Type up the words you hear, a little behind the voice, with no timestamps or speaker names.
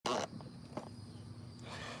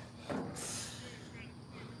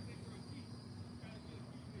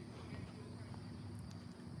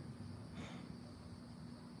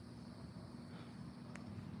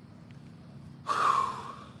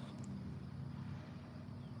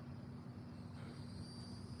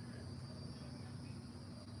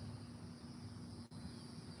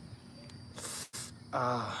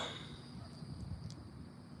Ah.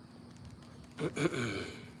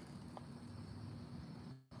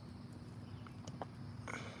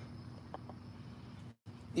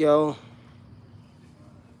 Yo,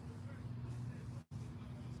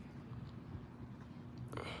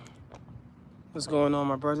 what's going on,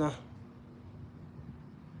 my brother?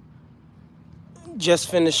 Just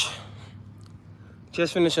finished.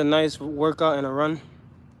 Just finished a nice workout and a run.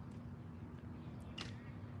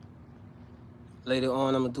 Later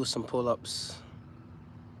on, I'm gonna do some pull-ups.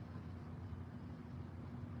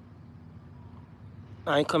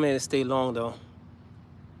 I ain't come here to stay long though.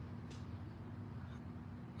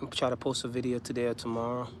 I'm gonna try to post a video today or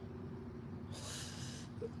tomorrow.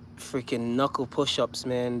 Freaking knuckle push-ups,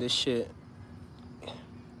 man. This shit.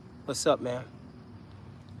 What's up, man?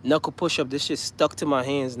 Knuckle push-up. This shit stuck to my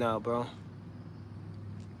hands now, bro.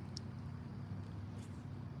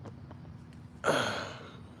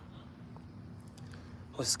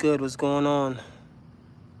 What's good? What's going on?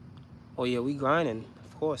 Oh yeah, we grinding,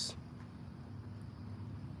 of course.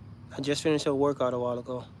 I just finished a workout a while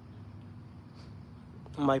ago.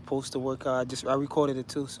 I might post the workout. I recorded it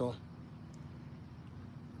too, so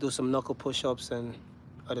do some knuckle push-ups and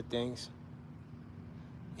other things.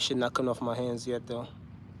 It should not come off my hands yet though.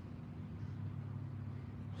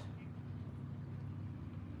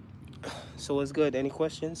 So what's good? Any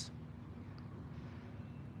questions?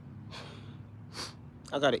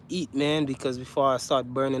 I gotta eat, man, because before I start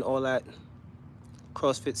burning all that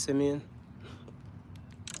CrossFit Simeon.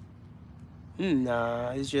 Nah,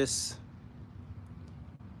 it's just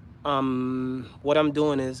what I'm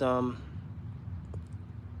doing is I'm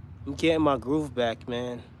getting my groove back,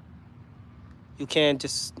 man. You can't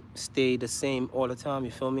just stay the same all the time,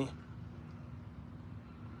 you feel me?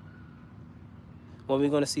 When we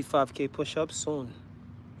gonna see 5K push-ups? Soon.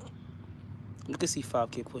 You can see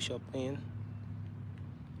 5K push-up, man.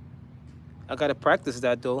 I gotta practice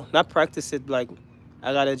that though. Not practice it like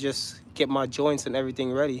I gotta just get my joints and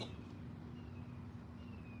everything ready.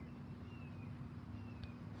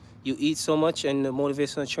 You eat so much and the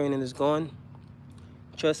motivational training is gone.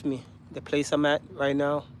 Trust me, the place I'm at right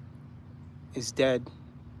now is dead.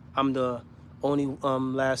 I'm the only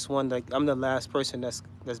last one. Like I'm the last person that's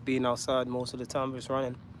being outside most of the time. Just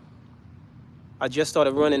running. I just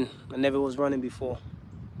started running. I never was running before.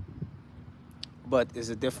 But it's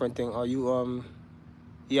a different thing. Are you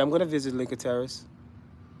Yeah, I'm gonna visit Lake Terrace.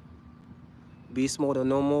 Beast mode or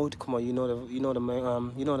no mode? Come on, you know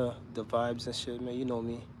the vibes and shit, man. You know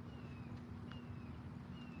me.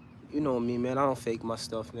 You know me, man. I don't fake my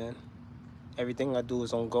stuff, man. Everything I do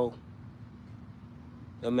is on go.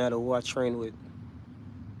 No matter who I train with,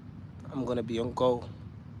 I'm gonna be on go.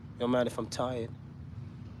 No matter if I'm tired,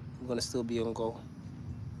 I'm gonna still be on go.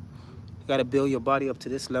 You gotta build your body up to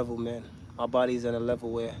this level, man. My body's at a level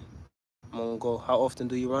where I'm on go. How often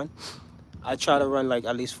do you run? I try to run like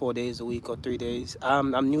at least 4 days a week or 3 days.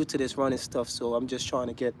 I'm new to this running stuff, so I'm just trying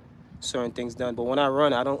to get certain things done. But when I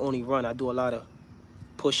run, I don't only run. I do a lot of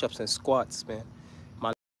push-ups and squats, man.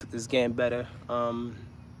 My legs is getting better.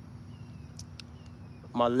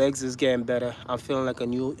 My legs is getting better. I'm feeling like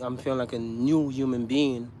a new human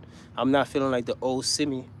being. I'm not feeling like the old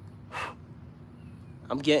Simi.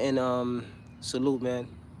 I'm getting salute, man.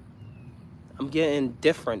 I'm getting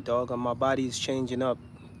different, dog. And my body is changing up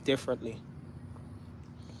differently.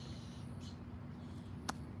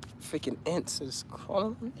 Freaking ants is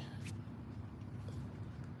crawling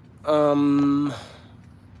on me.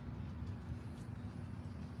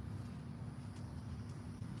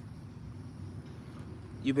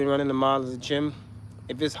 You've been running a mile at the gym.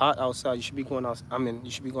 If it's hot outside, you should be going out.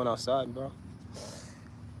 You should be going outside, bro.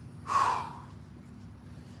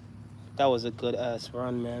 That was a good ass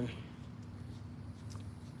run, man.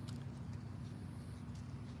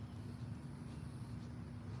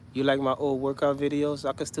 You like my old workout videos?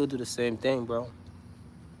 I could still do the same thing, bro.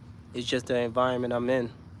 It's just the environment I'm in.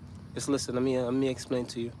 Just listen, let me explain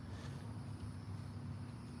to you.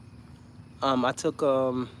 I took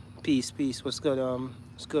peace. What's good?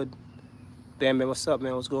 What's good? Bam, man, what's up,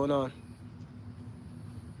 man? What's going on?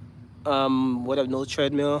 What up? No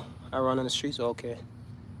treadmill. I run on the streets. Okay.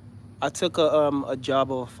 I took a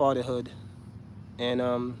job of fatherhood, and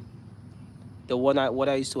what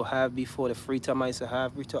I used to have before, the free time I used to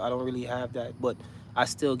have, I don't really have that, but I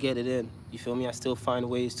still get it in. You feel me? I still find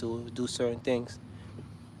ways to do certain things.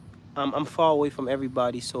 I'm far away from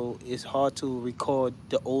everybody, so it's hard to record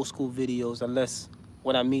the old school videos unless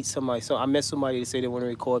when I meet somebody. So I met somebody to say they want to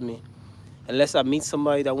record me. Unless I meet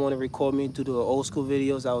somebody that want to record me to do the old school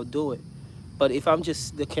videos, I will do it. But if I'm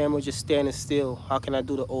just the camera just standing still, how can I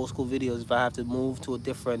do the old school videos if I have to move to a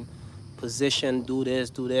different position, do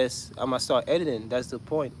this, do this. I'm gonna start editing. That's the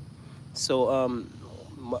point. So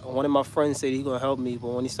one of my friends said he's gonna help me, but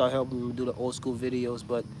when he started helping me do the old school videos,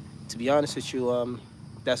 but to be honest with you,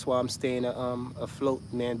 that's why I'm staying afloat,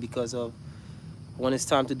 man, because of when it's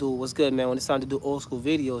time to do what's good, man. When it's time to do old school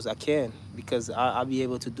videos, I can, because I'll be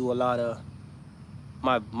able to do a lot of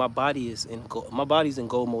my body is in my body's in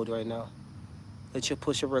gold mode right now. Let's just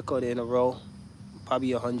push a record in a row,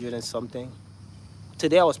 probably 100 and something.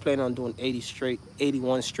 Today I was planning on doing 80 straight,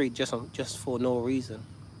 81 straight, just for no reason.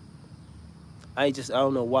 I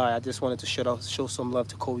don't know why. I just wanted to show some love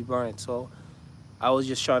to Kobe Bryant. So I was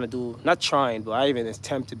just trying to do, not trying, but I even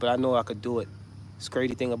attempted, but I know I could do it. It's the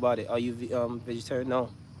crazy thing about it. Are you vegetarian? No.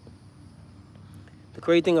 The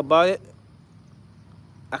crazy thing about it,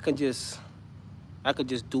 I could just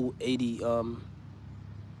do 80.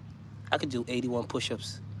 I could do 81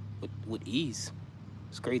 push-ups with ease.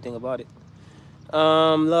 It's the crazy thing about it.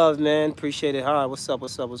 Love, man. Appreciate it. Hi, what's up?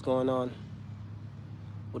 What's up? What's going on?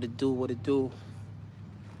 What it do? What it do?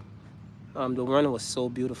 The run was so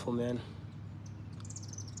beautiful, man.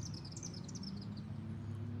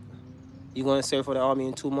 You gonna serve for the Army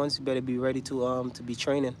in 2 months? You better be ready to be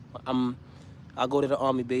training. I go to the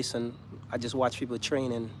Army base and I just watch people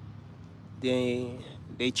train, and they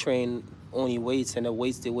train only weights, and the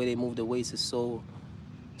way they move the weights is so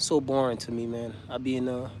boring to me, man.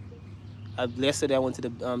 Yesterday I went to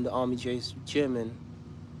the Army gym, and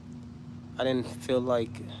I didn't feel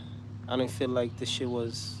like this shit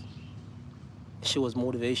was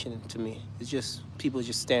motivation to me. It's just people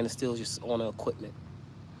just standing still, just on the equipment.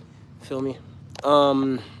 Feel me?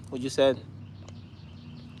 What you said?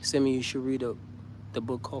 You said me you should read the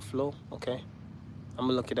book called Flow. Okay, I'm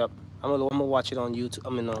gonna look it up. I'm gonna watch it on YouTube.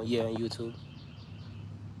 on YouTube.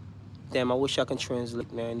 Damn, I wish I could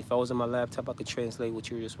translate, man. If I was on my laptop, I could translate what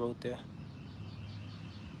you just wrote there.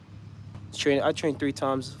 I train 3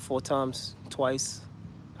 times, 4 times, twice.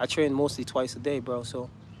 I train mostly twice a day, bro. So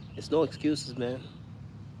it's no excuses, man.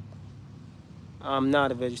 I'm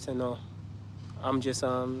not a vegetarian, no. I'm just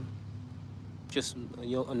a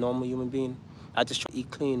normal human being. I just try to eat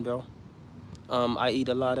clean, bro. I eat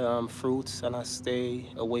a lot of fruits, and I stay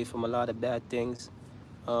away from a lot of bad things.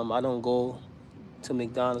 I don't go to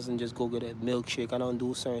McDonald's and just go get a milkshake. I don't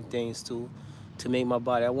do certain things to make my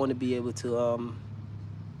body. I want to be able to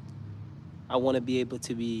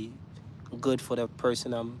be good for the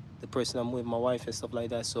person I'm with, my wife and stuff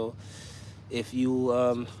like that. So if you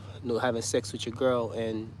having sex with your girl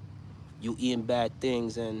and you eating bad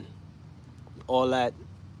things and all that,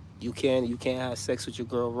 you can't have sex with your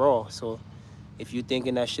girl raw. So if you're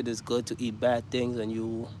thinking that shit is good to eat bad things, and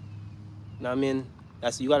you know what I mean,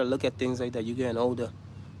 you gotta look at things like that. You're getting older.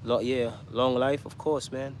 Long life, of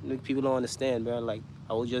course, man. People don't understand, man. Like,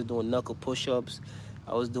 I was just doing knuckle push-ups.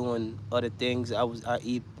 I was doing other things. I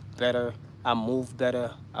eat better. I move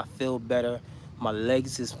better. I feel better. My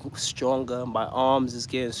legs is stronger. My arms is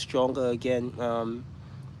getting stronger again.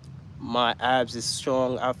 My abs is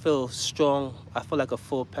strong. I feel strong. I feel like a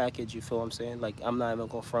full package. You feel what I'm saying? Like, I'm not even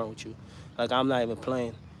gonna front with you. Like, I'm not even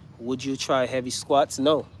playing. Would you try heavy squats?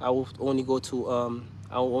 No. I will only go to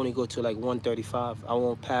like 135. I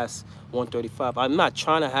won't pass 135. I'm not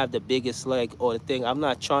trying to have the biggest leg or the thing. I'm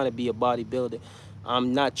not trying to be a bodybuilder.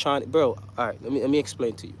 I'm not trying to, bro. All right, let me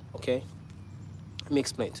explain to you, okay? Let me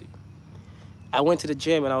explain to you. I went to the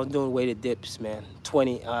gym and I was doing weighted dips, man.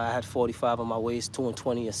 20. I had 45 on my waist, 2 and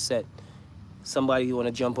 20 a set. Somebody want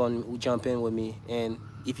to jump in with me, and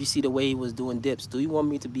if you see the way he was doing dips, do you want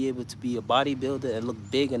me to be able to be a bodybuilder and look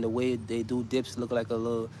big, and the way they do dips look like a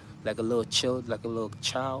little child, like a little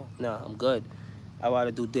child? Nah, I'm good. I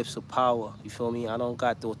rather do dips with power. You feel me? I don't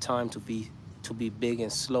got the time to be big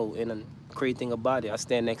and slow. And the crazy thing about it, I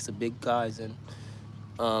stand next to big guys, and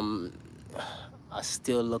I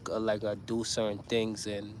still look like I do certain things,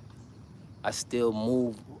 and I still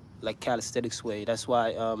move like calisthenics way. That's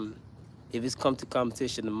why if it's come to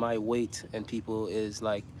competition, my weight and people is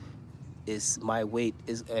my weight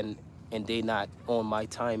is and they not on my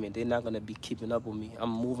timing. They're not gonna be keeping up with me. I'm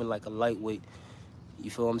moving like a lightweight.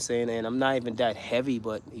 You feel what I'm saying? And I'm not even that heavy,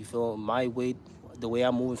 but you feel my weight, the way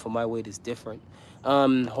I'm moving for my weight is different.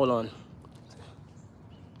 Hold on.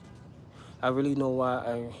 I really know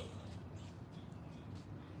why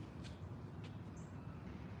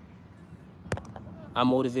I'm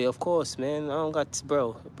motivated, of course, man. I don't got,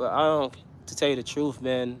 bro, but I don't, to tell you the truth,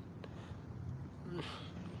 man,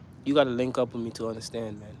 you gotta link up with me to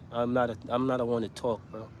understand, man. I'm not a one to talk,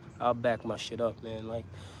 bro. I'll back my shit up, man. Like,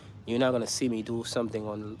 you're not gonna see me do something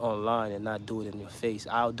online and not do it in your face.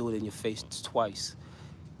 I'll do it in your face twice,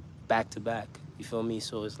 back to back. You feel me?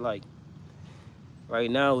 So it's like, Right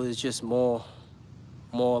now it's just more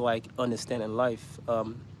like understanding life.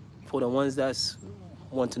 For the ones that's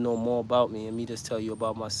want to know more about me and me just tell you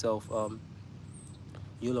about myself,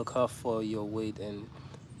 you look out for your weight. And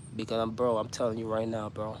because bro, I'm telling you right now,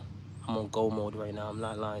 bro, I'm on go mode right now. I'm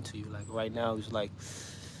not lying to you. Like right now it's like,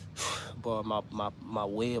 bro, my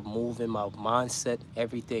way of moving, my mindset,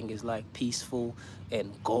 everything is like peaceful and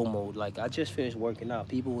go mode. Like I just finished working out.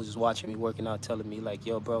 People was just watching me working out, telling me like,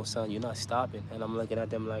 yo, bro, son, you're not stopping. And I'm looking at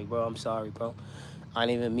them like, bro, I'm sorry, bro. I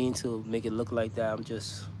didn't even mean to make it look like that. I'm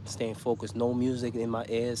just staying focused. No music in my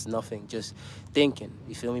ears, nothing. Just thinking.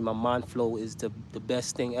 You feel me? My mind flow is the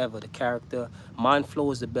best thing ever. The character, mind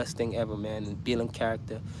flow is the best thing ever, man. And building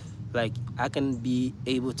character. Like I can be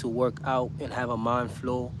able to work out and have a mind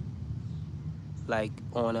flow, like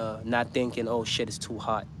on a not thinking, oh shit, it's too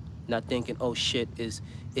hot. Not thinking, oh shit, is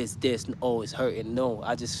this? Oh, it's hurting. No,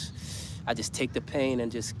 I just take the pain and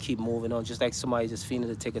just keep moving on. Just like somebody just feeling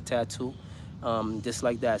to take a tattoo. Just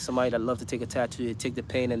like that. Somebody that love to take a tattoo, they take the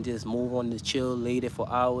pain and just move on to chill, lay there for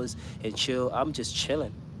hours and chill. I'm just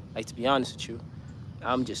chilling. Like to be honest with you,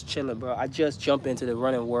 I'm just chilling, bro. I just jump into the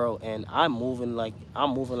running world and I'm moving like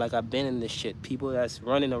I've been in this shit. People that's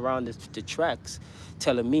running around the tracks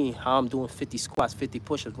telling me how I'm doing 50 squats, 50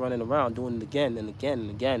 push-ups, running around, doing it again and again and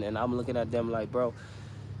again. And I'm looking at them like, bro,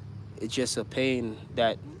 it's just a pain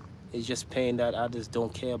that it's just pain that I just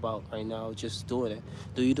don't care about right now. Just doing it.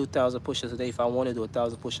 Do you do 1,000 push-ups a day? If I want to do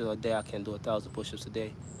 1,000 push-ups a day, I can do 1,000 push-ups a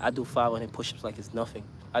day. I do 500 push-ups like it's nothing.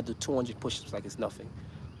 I do 200 push-ups like it's nothing.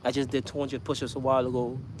 I just did 200 push-ups a while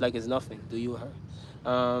ago like it's nothing. Do you heard?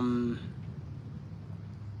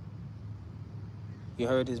 You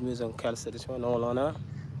heard this music on calisthenics one? No, Lana?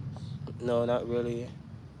 No, not really.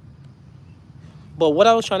 But what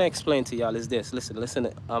I was trying to explain to y'all is this. Listen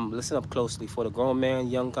up closely for the grown man,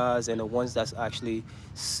 young guys, and the ones that's actually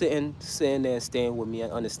sitting there and staying with me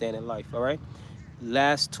and understanding life. All right.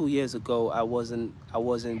 Last 2 years ago, I wasn't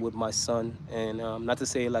with my son, and not to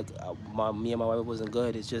say like me and my wife wasn't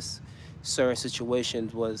good. It's just certain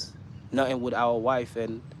situations was nothing with our wife,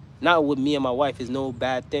 and not with me and my wife is no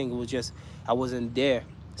bad thing. It was just I wasn't there,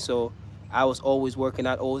 so I was always working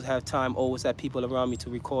out, always have time, always had people around me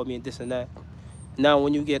to record me and this and that. Now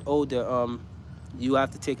when you get older, you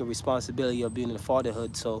have to take a responsibility of being in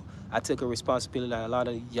fatherhood. So I took a responsibility that a lot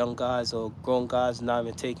of young guys or grown guys not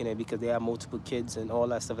even taking it because they have multiple kids and all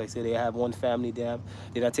that stuff. Like say they have one family, they're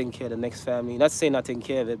not taking care of the next family. Not to say not taking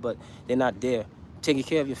care of it, but they're not there. Taking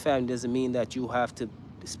care of your family doesn't mean that you have to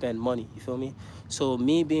spend money. You feel me? So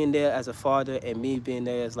me being there as a father and me being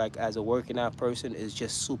there as a working out person is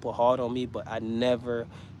just super hard on me. But I never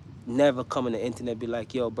come on the internet and be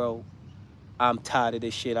like, yo, bro, I'm tired of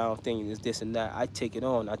this shit. I don't think it's this and that. I take it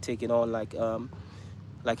on. I take it on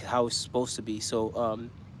like how it's supposed to be. So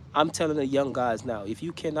I'm telling the young guys now, if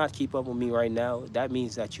you cannot keep up with me right now, that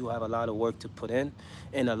means that you have a lot of work to put in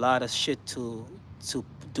and a lot of shit to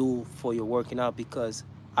do for your working out, because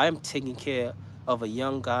I'm taking care of a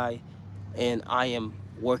young guy and I am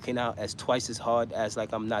working out as twice as hard as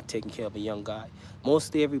like I'm not taking care of a young guy.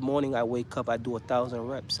 Mostly every morning I wake up, I do 1,000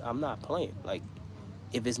 reps. I'm not playing. Like,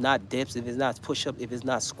 if it's not dips, if it's not push-up, if it's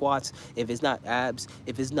not squats, if it's not abs,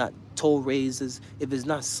 if it's not toe raises, if it's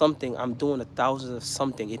not something, I'm doing 1,000 of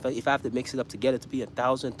something. If I have to mix it up together to be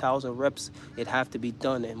 1,000 reps, it have to be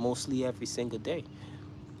done, and mostly every single day.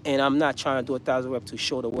 And I'm not trying to do 1,000 reps to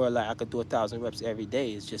show the world like I could do 1,000 reps every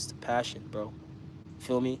day. It's just the passion, bro.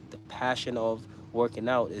 Feel me? The passion of working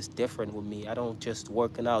out is different with me. I don't just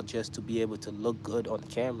working out just to be able to look good on the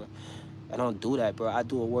camera. I don't do that, bro. I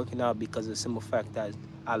do a working out because of the simple fact that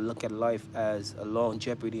I look at life as a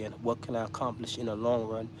longevity and what can I accomplish in the long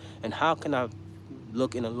run and how can I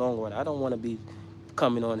look in the long run. I don't want to be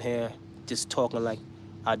coming on here just talking like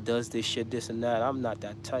I does this shit, this and that. I'm not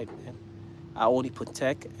that type, man. I only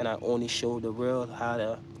protect and I only show the real how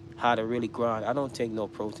to really grind. I don't take no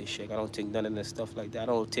protein shake. I don't take none of that stuff like that. I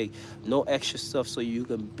don't take no extra stuff so you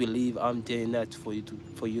can believe I'm doing that for you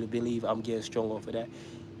to believe I'm getting strong off of that.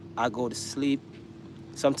 I go to sleep.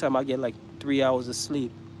 Sometimes I get like 3 hours of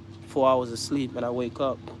sleep, 4 hours of sleep, and I wake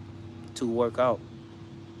up to work out.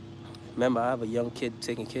 Remember, I have a young kid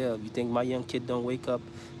taking care of. You think my young kid don't wake up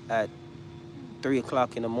at 3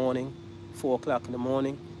 o'clock in the morning, 4 o'clock in the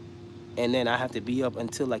morning, and then I have to be up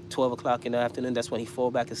until like 12 o'clock in the afternoon. That's when he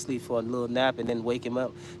fall back asleep for a little nap and then wake him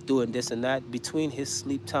up doing this and that. Between his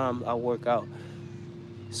sleep time, I work out.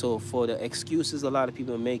 So for the excuses a lot of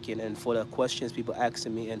people are making and for the questions people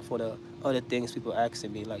asking me and for the other things people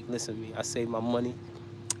asking me, like, listen to me, I save my money.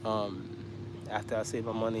 After I save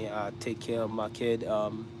my money, I take care of my kid.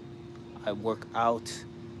 I work out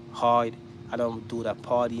hard. I don't do that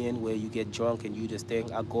partying where you get drunk and you just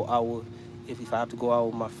think. I go out with, if I have to go out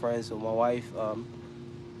with my friends or my wife,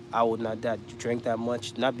 I would not that drink that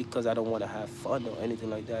much. Not because I don't want to have fun or anything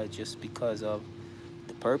like that, just because of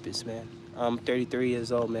the purpose, man. I'm 33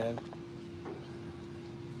 years old, man.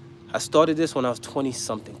 I started this when I was 20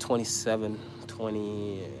 something, 27,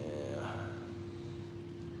 20,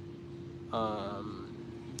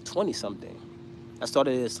 20 something. I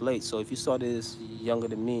started this late, so if you started this younger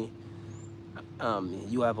than me,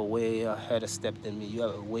 you have a way ahead of step than me. You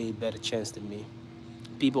have a way better chance than me.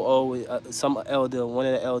 People always, one of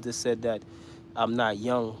the elders said that I'm not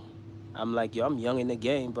young. I'm like, yo, I'm young in the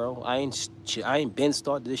game, bro. I ain't been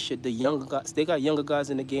started this shit. The younger guys, they got younger guys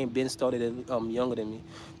in the game, been started younger than me.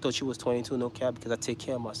 Thought you was 22, no cap, because I take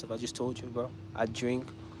care of myself. I just told you, bro. I drink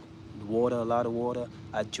water, a lot of water.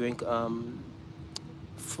 I drink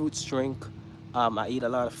fruits drink. I eat a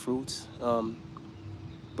lot of fruits. Bro,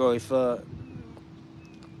 bro,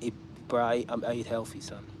 I eat healthy,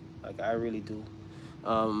 son. Like I really do.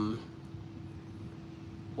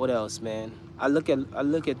 What else, man? I look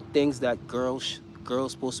at things that girls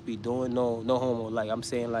supposed to be doing. No homo. Like I'm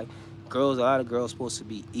saying, like girls, a lot of girls supposed to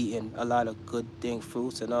be eating a lot of good thing,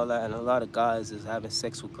 fruits and all that, and a lot of guys is having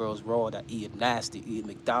sex with girls raw that eat nasty, eat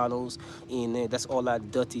McDonald's, eating it. That's all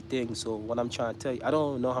that dirty thing. So what I'm trying to tell you, I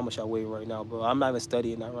don't know how much I weigh right now, bro. I'm not even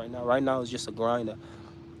studying that right now. Right now it's just a grinder.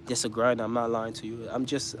 Just a grinder. I'm not lying to you. I'm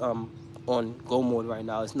just on go mode right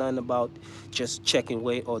now. It's nothing about just checking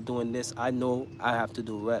weight or doing this. I know I have to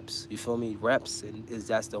do reps. You feel me? Reps, and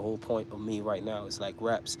that's the whole point of me right now. It's like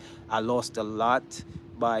reps. I lost a lot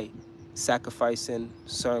by sacrificing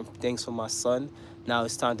certain things for my son. Now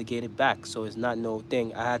it's time to get it back. So it's not no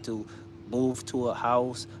thing. I had to move to a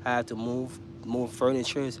house. I had to move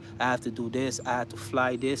furniture. I have to do this. I have to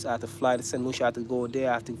fly this. I have to fly to St. Lucia. I have to go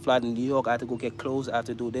there. I have to fly to New York. I have to go get clothes. I have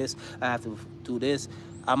to do this. I have to do this.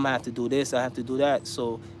 I'm gonna have to do this. I have to do that.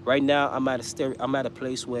 So right now I'm at a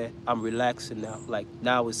place where I'm relaxing now. Like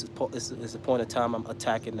now it's the point of time I'm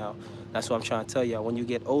attacking now. That's what I'm trying to tell you. When you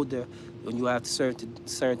get older, when you have certain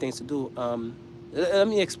things to do. Let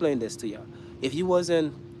me explain this to y'all. If you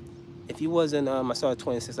wasn't I started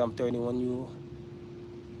 26. I'm 31. You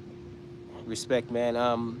respect, man.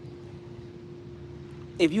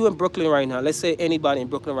 If you in Brooklyn right now, let's say anybody in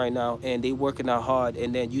Brooklyn right now, and they working out hard,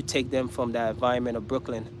 and then you take them from that environment of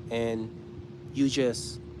Brooklyn, and you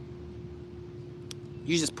just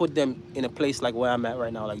put them in a place like where I'm at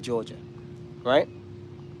right now, like Georgia, right?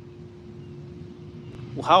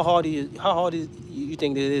 Well, how hard is you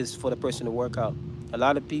think it is for the person to work out? A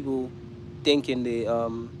lot of people thinking they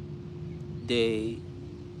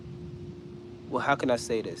well, how can I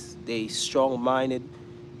say this? They strong-minded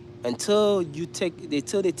until they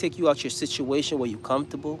take you out your situation where you're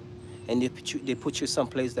comfortable, and they put you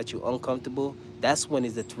someplace that you're uncomfortable. That's when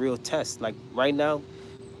it's the real test. Like right now,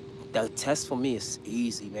 the test for me is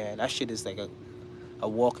easy, man. That shit is like a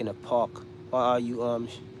walk in the park. Why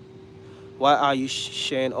are you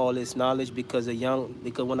sharing all this knowledge? Because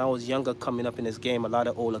when I was younger, coming up in this game, a lot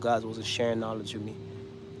of older guys wasn't sharing knowledge with me.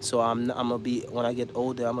 So I'm gonna be, when I get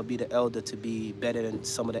older, I'm gonna be the elder to be better than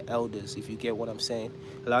some of the elders, if you get what I'm saying.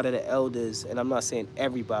 A lot of the elders, and I'm not saying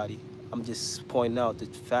everybody, I'm just pointing out the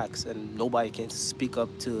facts, and nobody can speak up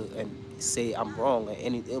to and say I'm wrong or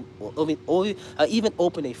even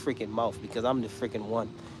open a freaking mouth, because I'm the freaking one.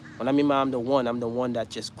 When I mean I'm the one that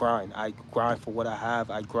just grind. I grind for what I have.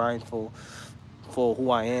 I grind for who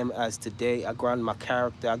I am as today. I grind my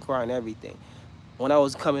character. I grind everything. When I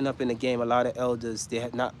was coming up in the game, a lot of elders,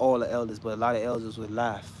 not all the elders, but a lot of elders would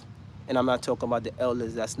laugh. And I'm not talking about the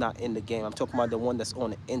elders that's not in the game. I'm talking about the one that's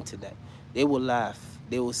on the internet. They will laugh.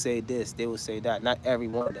 They will say this. They will say that. Not every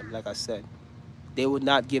one of them, like I said. They would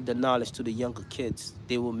not give the knowledge to the younger kids.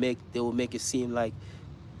 They will make it seem like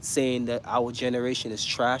saying that our generation is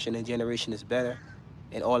trash and their generation is better.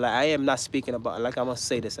 And all that. I am not speaking about, like I'm gonna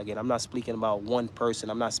say this again, I'm not speaking about one person.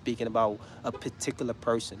 I'm not speaking about a particular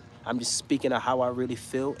person. I'm just speaking of how I really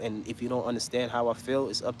feel. And if you don't understand how I feel,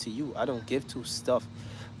 it's up to you. I don't give two stuff,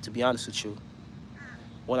 to be honest with you.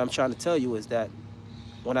 What I'm trying to tell you is that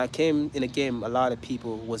when I came in the game, a lot of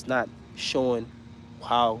people was not showing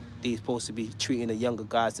how they supposed to be treating the younger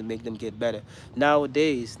guys to make them get better.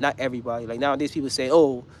 Nowadays, not everybody. Like nowadays, people say,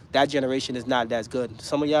 "Oh, that generation is not as good."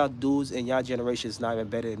 Some of y'all dudes in y'all generation is not even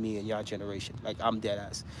better than me in y'all generation. Like I'm dead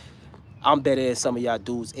ass. I'm better than some of y'all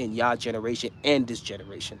dudes in y'all generation and this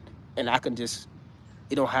generation. And I can just,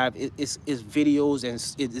 it don't have it's videos, and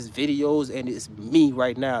it's videos, and it's me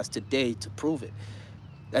right now. It's today to prove it.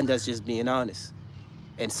 And that's just being honest.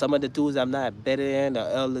 And some of the dudes I'm not better than, the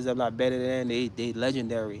elders I'm not better than, they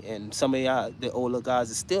legendary. And some of y'all, the older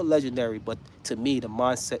guys, is still legendary. But to me, the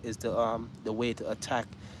mindset is the way to attack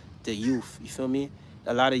the youth. You feel me?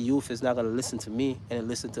 A lot of youth is not gonna listen to me and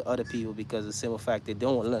listen to other people because of the simple fact they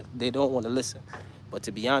don't want to listen. But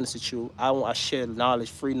to be honest with you, I share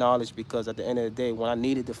knowledge, free knowledge, because at the end of the day, when I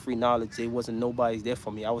needed the free knowledge, there wasn't nobody there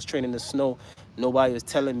for me. I was training in the snow. Nobody was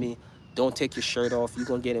telling me, don't take your shirt off, you're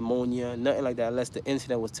gonna get pneumonia, nothing like that. Unless the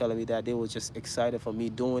incident was telling me that, they were just excited for me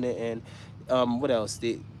doing it. And what else?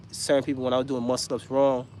 Certain people, when I was doing muscle ups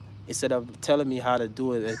wrong, instead of telling me how to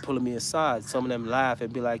do it and pulling me aside, some of them laugh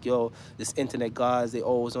and be like, yo, this internet guys, they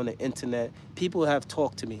always on the internet. People have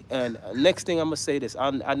talked to me. And next thing I'm gonna say this,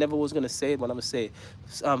 I never was gonna say it, but I'm gonna say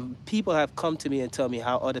it. People have come to me and tell me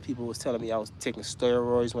how other people was telling me I was taking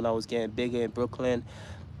steroids when I was getting bigger in Brooklyn.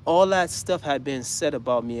 All that stuff had been said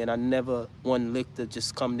about me, and I never one lick to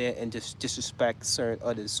just come there and just disrespect certain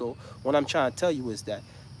others. So what I'm trying to tell you is that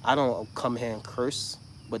I don't come here and curse,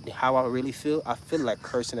 but how I really feel, I feel like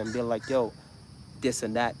cursing and being like, yo, this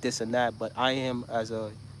and that, this and that. But I am, as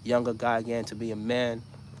a younger guy again, to be a man,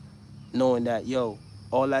 knowing that, yo,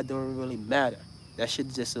 all that don't really matter. That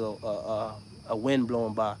shit just a wind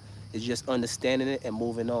blowing by. It's just understanding it and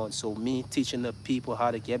moving on. So me teaching the people how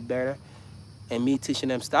to get better, and me teaching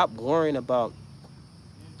them, stop worrying about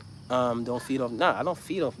don't feed off. Nah, I don't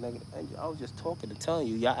feed off negative energy. I was just talking and telling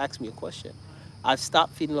you. Y'all asked me a question. I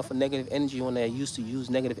stopped feeding off of negative energy when I used to use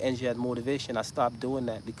negative energy as motivation. I stopped doing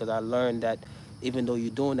that because I learned that even though you're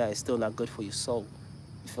doing that, it's still not good for your soul.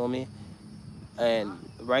 You feel me? And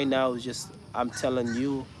right now, it's just, I'm telling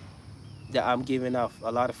you that I'm giving out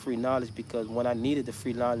a lot of free knowledge, because when I needed the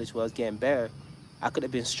free knowledge when I was getting better, I could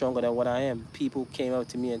have been stronger than what I am. People came up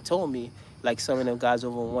to me and told me, like some of them guys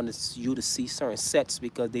over wanted you to see certain sets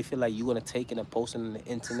because they feel like you're gonna take it and post it on the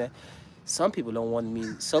internet. Some people don't want me.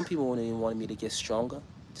 Some people won't even want me to get stronger.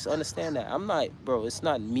 Just understand that I'm not, bro. It's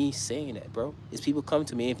not me saying that, bro. It's people come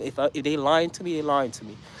to me. If they lying to me, they lying to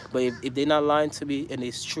me. But if they're not lying to me and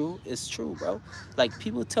it's true, bro. Like,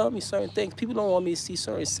 people tell me certain things. People don't want me to see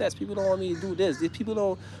certain sets. People don't want me to do this. People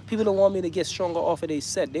don't want me to get stronger off of their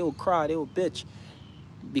set. They will cry. They will bitch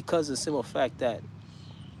because of the simple fact that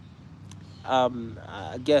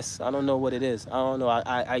I guess I don't know what it is. I don't know.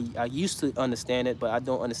 I used to understand it, but I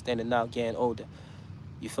don't understand it now getting older.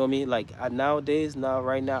 You feel me? Like, nowadays, now,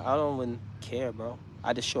 right now, I don't even care, bro.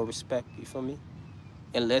 I just show respect. You feel me?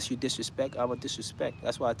 Unless you disrespect, I will disrespect.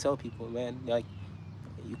 That's why I tell people, man, like,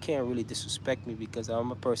 you can't really disrespect me because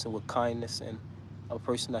I'm a person with kindness, and I'm a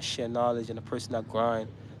person that share knowledge, and a person that grind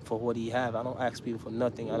for what he have. I don't ask people for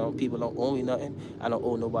nothing. People don't owe me nothing. I don't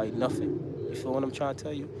owe nobody nothing. You feel what I'm trying to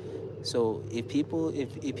tell you? So if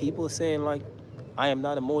people are saying like I am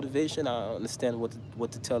not a motivation, I understand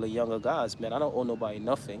what to tell the younger guys, man. I don't owe nobody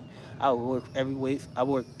nothing. I work every way. I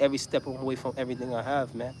work every step away from everything I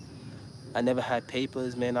have, man. I never had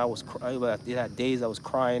papers, man. I was crying. There had days I was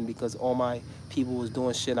crying because all my people was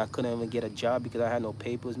doing shit. I couldn't even get a job because I had no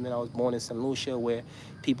papers, man. I was born in St. Lucia, where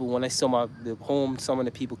people, when I saw the home, some of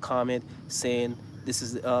the people comment saying this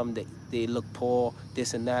is they look poor,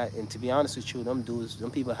 this and that. And to be honest with you, them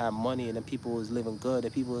people have money, and them people was living good.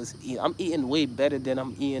 And people was eating. I'm eating way better than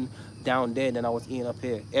I'm eating down there than I was eating up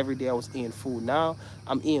here. Every day I was eating food. Now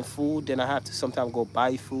I'm eating food, then I have to sometimes go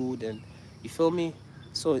buy food, and you feel me?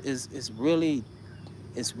 So it's really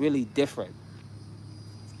different.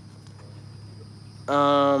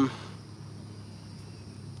 Um,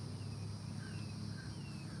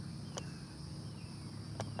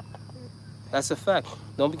 that's a fact.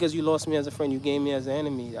 Don't because you lost me as a friend, you gained me as an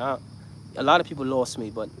enemy. A lot of people lost me,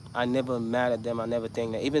 but I never mad at them. I never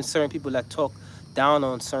think that. Even certain people that talk down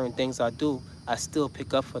on certain things I do, I still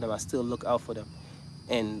pick up for them. I still look out for them.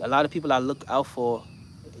 And a lot of people I look out for,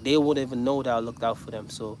 they wouldn't even know that I looked out for them.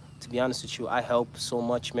 So to be honest with you, I help so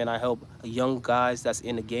much, man. I help young guys that's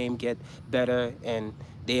in the game get better, and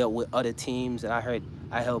they are with other teams. And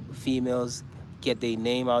I help females get their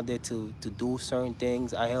name out there to do certain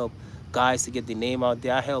things. I help guys to get their name out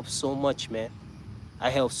there. I help so much, man. I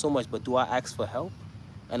help so much, but do I ask for help?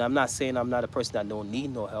 And I'm not saying I'm not a person that don't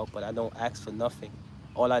need no help, but I don't ask for nothing.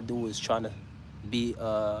 All I do is trying to be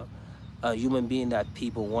a human being that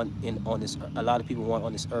people want on this. A lot of people want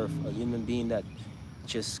on this earth. A human being that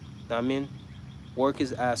just, I mean, work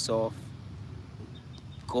his ass off,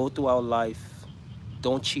 go throughout life,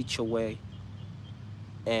 don't cheat your way,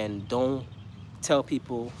 and don't tell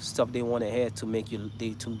people stuff they want to hear to make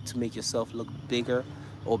to make yourself look bigger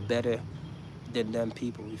or better than them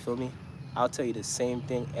people. You feel me? I'll tell you the same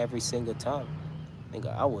thing every single time.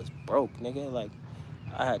 Nigga, I was broke, nigga. Like,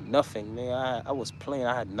 I had nothing, man. I was playing.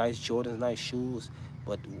 I had nice Jordans, nice shoes,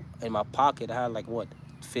 but in my pocket I had like what,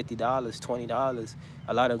 $50, $20.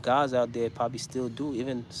 A lot of guys out there probably still do.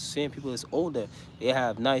 Even seeing people that's older, they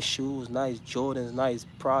have nice shoes, nice Jordans, nice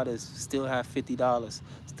Pradas, still have $50,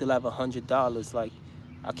 still have $100. Like,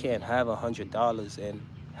 I can't have $100 and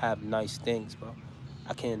have nice things, bro.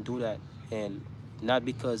 I can't do that. And not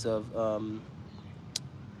because of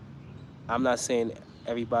I'm not saying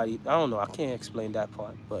everybody, I don't know, I can't explain that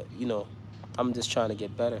part, but you know, I'm just trying to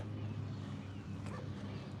get better.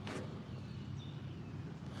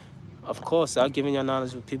 Of course, I'll give you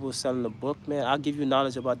knowledge of people selling the book, man. I'll give you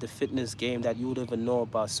knowledge about the fitness game that you would even know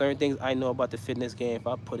about. Certain things I know about the fitness game, if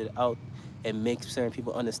I put it out and make certain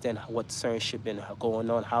people understand what certain shit been going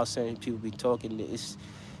on, how certain people be talking,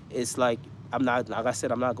 it's like, I'm not, like I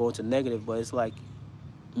said, I'm not going to negative, but it's like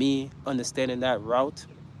me understanding that route.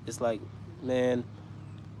 It's like, man,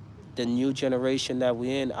 the new generation that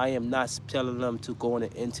we're in, I am not telling them to go on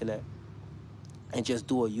the internet and just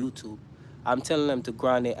do a YouTube. I'm telling them to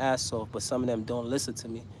grind their ass off, but some of them don't listen to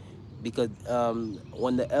me because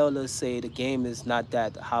when the elders say the game is not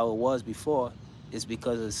that how it was before, it's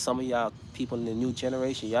because of some of y'all people in the new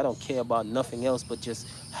generation. Y'all don't care about nothing else but just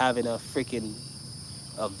having a freaking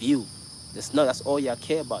view. That's all y'all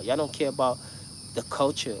care about. Y'all don't care about the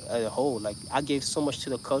culture as a whole. Like, I gave so much to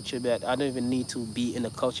the culture that I don't even need to be in the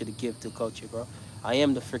culture to give to culture, bro. I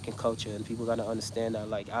am the freaking culture, and people gotta understand that.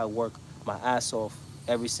 Like, I work my ass off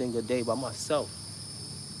every single day by myself.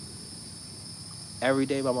 Every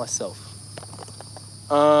day by myself.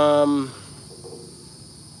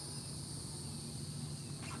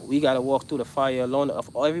 We gotta walk through the fire alone.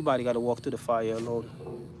 Everybody gotta walk through the fire alone.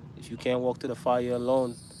 If you can't walk through the fire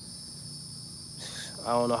alone,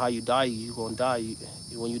 I don't know how you die. You gonna die.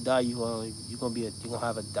 When you die, you gonna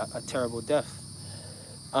have a terrible death.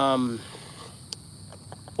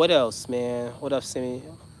 What else, man? What up, Simi?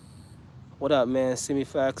 What up, man? Simi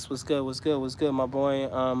Facts. What's good? What's good? What's good, my boy?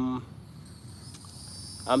 I'm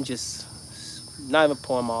just not even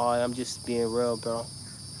pouring my heart. I'm just being real, bro.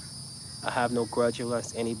 I have no grudge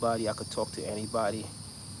against anybody. I could talk to anybody,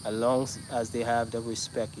 as long as they have the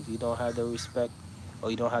respect. If you don't have the respect or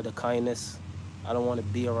you don't have the kindness, I don't want to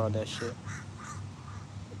be around that shit.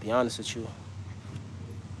 To be honest with you.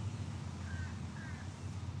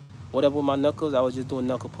 What up with my knuckles? I was just doing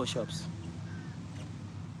knuckle push-ups.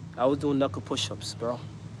 I was doing knuckle push-ups, bro.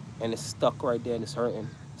 And it's stuck right there and it's hurting.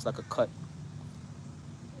 It's like a cut.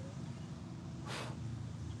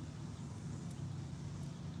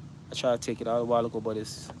 I tried to take it out a while ago, but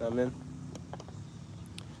it's, you know what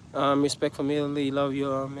I mean? Respect for me, love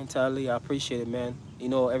your mentality. I appreciate it, man. You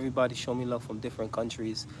know, everybody show me love from different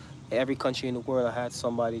countries. Every country in the world, I had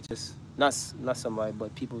somebody just, not somebody,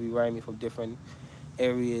 but people be writing me from different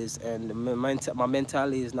areas. And my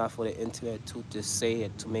mentality is not for the internet to just say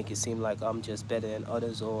it, to make it seem like I'm just better than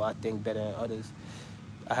others or I think better than others.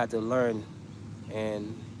 I had to learn.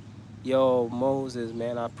 And yo, Moses,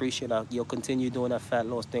 man, I appreciate it. You'll continue doing that fat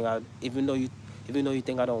loss thing. Even though you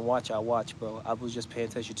think I don't watch, I watch, bro. I was just paying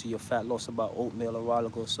attention to your fat loss about oatmeal a while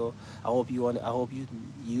ago. So I hope you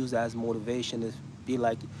use that as motivation to be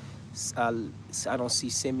like, I don't see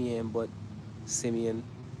Simeon, but Simeon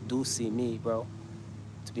do see me, bro.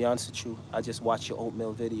 To be honest with you, I just watched your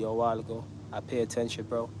oatmeal video a while ago. I pay attention,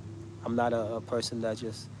 bro. I'm not a person that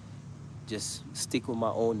just stick with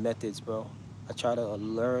my own methods, bro. I try to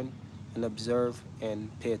learn and observe and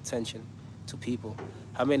pay attention to people.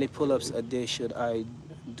 How many pull-ups a day should I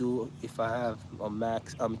do if I have a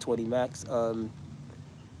max 20 max?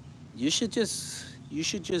 You should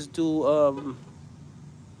just do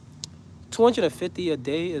 250 a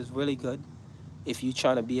day is really good if you're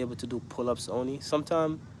trying to be able to do pull-ups only.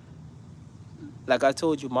 Sometimes, like I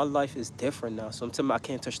told you, my life is different now. Sometimes I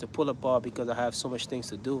can't touch the pull-up bar because I have so much things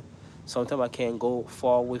to do. Sometimes I can't go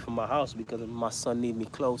far away from my house because my son needs me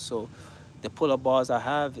close. So the pull-up bars I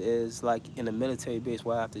have is like in a military base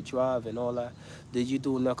where I have to drive and all that. Did you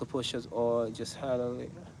do knuckle push-ups or just handle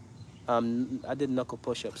it? I did knuckle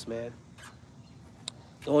push-ups, man.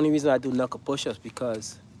 The only reason I do knuckle push-ups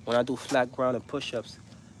because when I do flat ground and push-ups,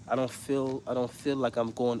 I don't feel like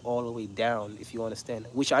I'm going all the way down, if you understand.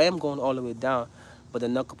 Which I am going all the way down, but the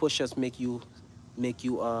knuckle push-ups make you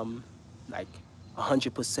like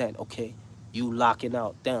 100%, okay? You locking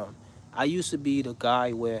out down. I used to be the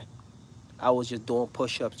guy where I was just doing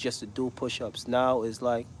push-ups just to do push-ups. Now it's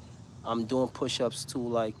like I'm doing push-ups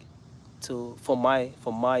for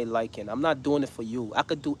my liking. I'm not doing it for you. I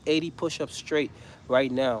could do 80 push-ups straight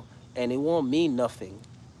right now, and it won't mean nothing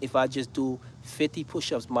if I just do 50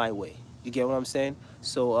 push-ups my way. You get what I'm saying?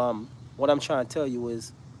 So what I'm trying to tell you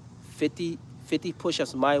is 50 50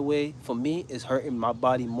 push-ups my way for me is hurting my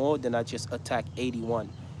body more than I just attack 81.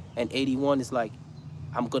 And 81 is like,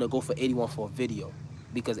 I'm gonna go for 81 for a video,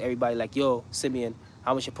 because everybody like, yo, Simeon,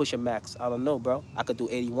 how much you push your max? I don't know, bro. I could do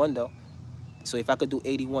 81 though. So if I could do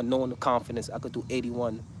 81, knowing the confidence, I could do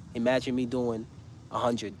 81. Imagine me doing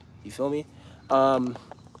 100. You feel me? Um,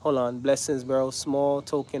 Hold on. Blessings, bro. Small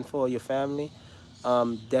token for your family.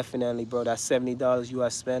 Definitely, bro. That $70 you I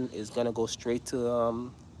spend is gonna go straight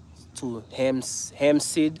to ham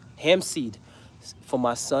seed for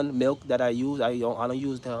my son. Milk that I use. I don't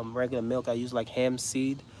use the regular milk. I use like ham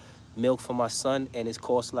seed milk for my son, and it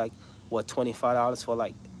costs like what, $25 for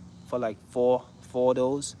like four of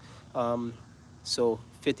those. So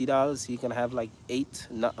 $50, you can have like eight,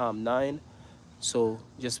 nine. So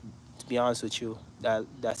just to be honest with you, that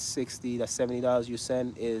 $70 you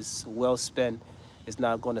send is well spent. It's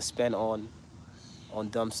not going to spend on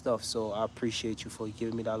dumb stuff. So I appreciate you for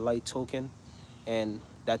giving me that light token, and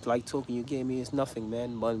that light token you gave me is nothing,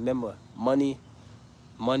 man. But remember, money,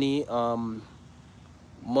 money.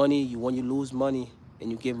 When you lose money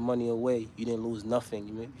and you give money away, you didn't lose nothing.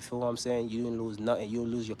 You feel what I'm saying? You didn't lose nothing. You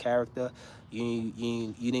didn't lose your character. You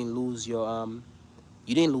didn't lose your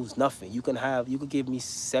You didn't lose nothing. You could give me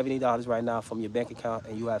 $70 right now from your bank account,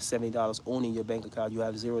 and you have $70 only in your bank account. You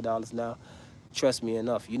have $0 now. Trust me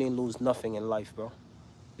enough. You didn't lose nothing in life, bro.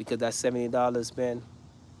 Because that $70, man,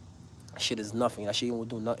 shit is nothing. That shit won't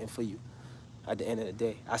do nothing for you at the end of the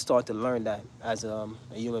day. I started to learn that as a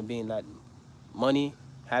human being, that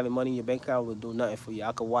having money in your bank account will do nothing for you.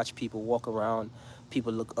 I could watch people walk around,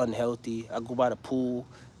 people look unhealthy. I go by the pool,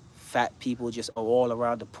 fat people just are all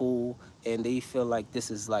around the pool, and they feel like this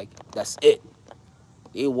is like, that's it.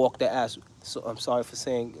 They walk their ass. So I'm sorry for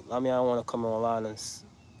saying, I mean, I don't want to come online and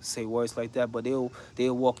say words like that, but they'll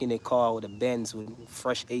walk in their car with a Benz with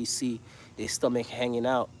fresh AC, their stomach hanging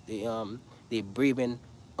out, they breathing,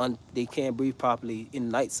 they can't breathe properly in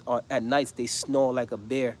nights, or at nights they snore like a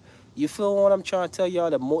bear. You feel what I'm trying to tell y'all?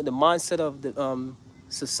 The mindset of the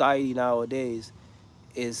society nowadays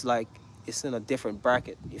is like, it's in a different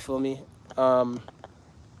bracket. You feel me? Hold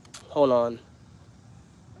on.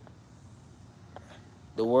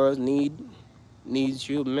 The world needs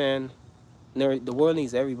you, man. The world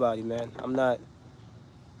needs everybody, man. I'm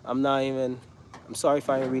sorry if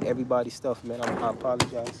I didn't read everybody's stuff, man. I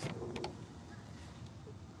apologize.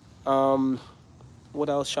 What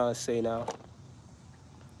I was trying to say now?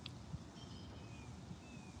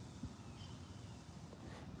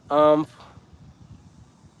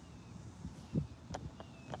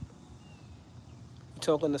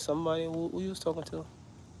 Talking to somebody? Who you was talking to?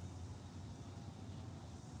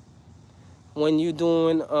 When you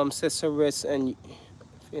doing sets reps and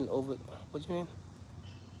feeling over, what do you mean?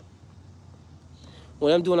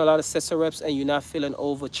 When I'm doing a lot of sets reps and you're not feeling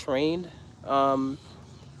overtrained, I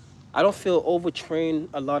don't feel overtrained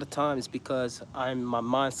a lot of times because my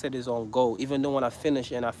mindset is on go. Even though when I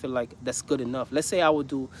finish and I feel like that's good enough. Let's say I would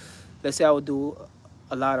do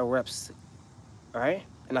a lot of reps, right?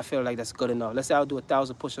 And I feel like that's good enough. Let's say I'll do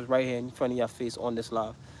 1,000 push-ups right here in front of your face on this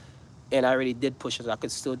live, and I already did push-ups. I could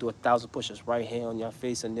still do 1,000 push-ups right here on your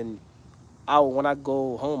face, and then when I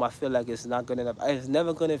go home, I feel like it's not good enough. I'm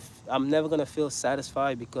never gonna feel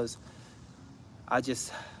satisfied because I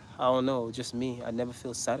don't know, just me. I never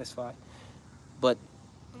feel satisfied. But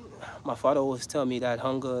my father always tell me that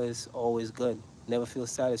hunger is always good. Never feel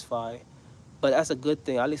satisfied. But that's a good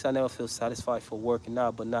thing. At least I never feel satisfied for working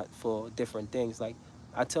out, but not for different things. Like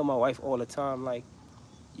I tell my wife all the time, like,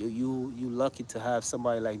 you lucky to have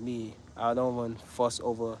somebody like me. I don't want to fuss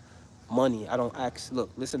over money. I don't ask.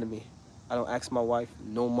 Look, listen to me. I don't ask my wife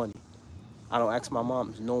no money. I don't ask my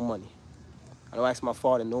mom no money. I don't ask my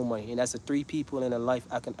father no money. And that's the three people in a life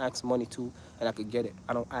I can ask money to, and I could get it.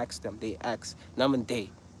 I don't ask them. They ask. Num and they.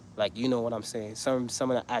 Like, you know what I'm saying. Some of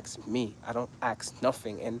them ask me. I don't ask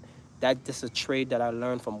nothing. And that's a trade that I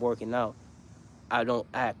learned from working out. I don't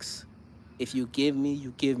ask. If you give me,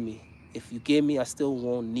 you give me. If you give me, I still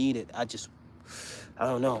won't need it. I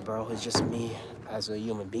don't know, bro. It's just me as a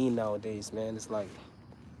human being nowadays, man. It's like,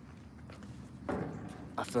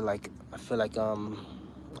 I feel like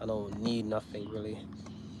I don't need nothing really.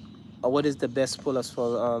 What is the best pull-ups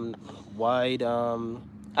for wide?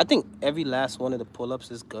 I think every last one of the pull-ups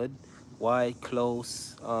is good. Wide,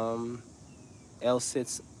 close,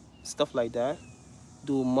 L-sits, stuff like that.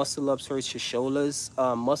 Do muscle-ups hurts your shoulders.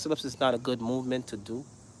 Muscle-ups is not a good movement to do,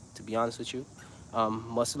 to be honest with you.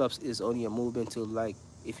 Muscle-ups is only a movement to, like,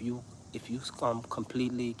 if you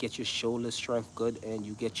completely get your shoulder strength good and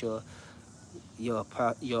you get your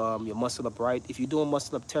muscle up right. If you're doing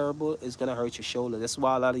muscle up terrible, it's gonna hurt your shoulder. That's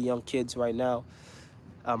why a lot of young kids right now,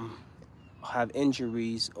 have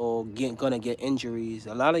injuries or gonna get injuries.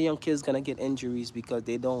 A lot of young kids gonna get injuries because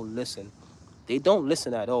they don't listen. They don't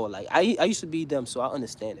listen at all. Like I used to be them, so I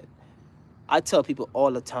understand it. I tell people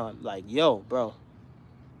all the time, like, yo, bro,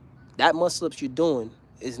 that muscle ups you're doing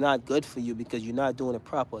is not good for you because you're not doing it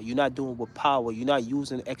proper. You're not doing it with power. You're not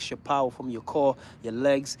using extra power from your core, your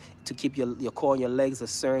legs, to keep your core and your legs a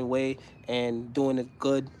certain way and doing it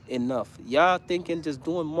good enough. Y'all thinking just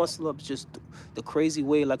doing muscle ups just the crazy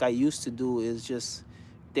way like I used to do is just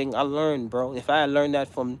thing I learned, bro. If I had learned that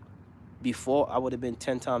from before, I would have been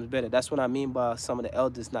 10 times better. That's what I mean by some of the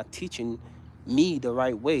elders not teaching me the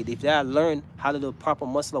right way. If they had learned how to do proper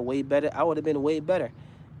muscle up way better, I would have been way better.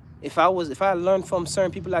 If I learned from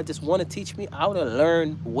certain people that just want to teach me, I would have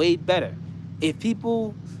learned way better. If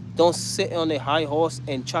people don't sit on their high horse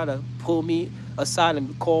and try to pull me aside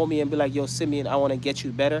and call me and be like, yo, Simeon, I want to get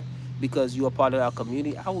you better because you're a part of our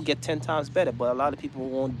community, I will get 10 times better. But a lot of people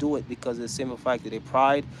won't do it because of the simple fact that they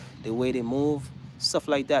pride, the way they move, stuff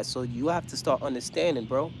like that. So you have to start understanding,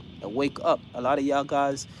 bro, and wake up. A lot of y'all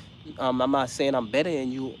guys, I'm not saying I'm better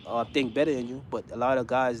than you or think better than you, but a lot of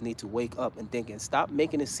guys need to wake up and think and stop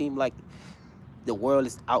making it seem like the world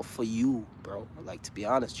is out for you, bro. Like, to be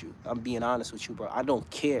honest with you, I'm being honest with you, bro. I don't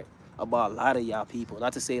care about a lot of y'all people.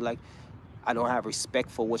 Not to say like I don't have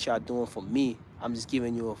respect for what y'all doing for me. I'm just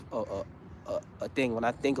giving you a thing. When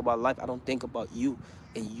I think about life, I don't think about you,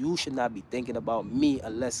 and you should not be thinking about me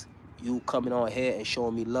unless you coming on here and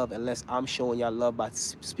showing me love, unless I'm showing y'all love by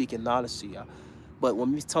speaking knowledge to y'all. But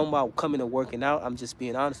when we talking about coming and working out, I'm just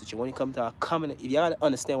being honest with you. When you come to coming, if y'all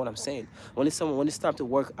understand what I'm saying, when it's time to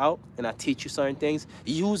work out and I teach you certain things,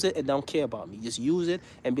 use it and don't care about me. Just use it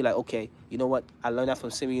and be like, okay, you know what? I learned that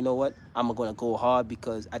from Simi. You know what? I'm gonna go hard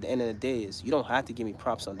because at the end of the day, you don't have to give me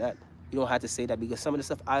props on that. You don't have to say that because some of the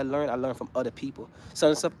stuff I learned from other people. Some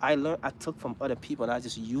of the stuff I learned, I took from other people and I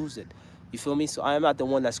just use it. You feel me? So I am not the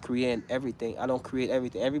one that's creating everything. I don't create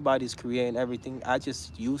everything. Everybody's creating everything. I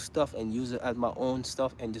just use stuff and use it as my own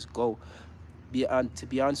stuff and just go. To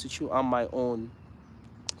be honest with you, I'm my own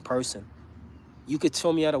person. You could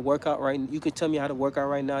tell me how to work out right. You could tell me how to work out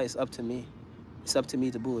right now. It's up to me. It's up to me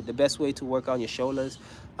to do it. The best way to work on your shoulders.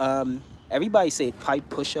 Everybody say pipe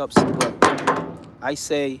push-ups, but I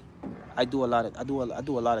say I do a lot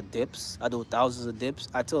of dips. I do thousands of dips.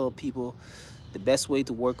 I tell people the best way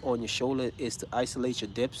to work on your shoulder is to isolate your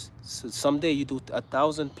dips. So someday you do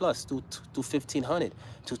 1,000 plus, do 1,500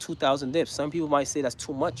 to 2,000 dips. Some people might say that's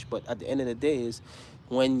too much, but at the end of the day is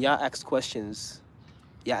when y'all ask questions,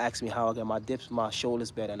 y'all ask me how I get my dips, my shoulders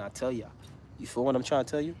better, and I tell y'all. You feel what I'm trying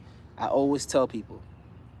to tell you? I always tell people.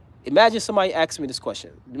 Imagine somebody asks me this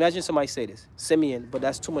question. Imagine somebody say this, Simeon, but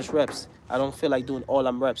that's too much reps. I don't feel like doing all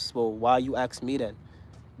them reps. Well, why you ask me then?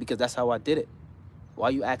 Because that's how I did it.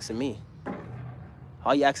 Why you asking me?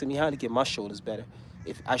 Why you asking me how to get my shoulders better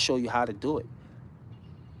if I show you how to do it?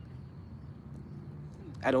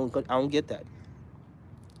 I don't get that.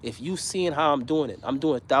 If you seeing how I'm doing it, I'm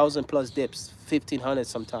doing 1,000 plus dips, 1,500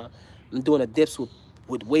 sometimes. I'm doing a dips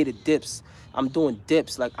with weighted dips. I'm doing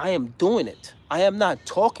dips like I am doing it. I am not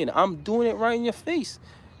talking. I'm doing it right in your face.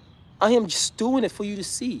 I am just doing it for you to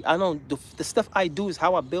see. The stuff I do is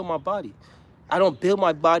how I build my body. I don't build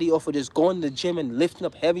my body off of just going to the gym and lifting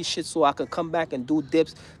up heavy shit so I can come back and do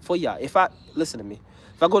dips for y'all. Listen to me.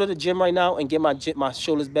 If I go to the gym right now and get my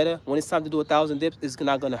shoulders better, when it's time to do 1,000 dips, it's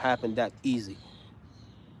not going to happen that easy.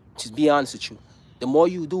 Just be honest with you. The more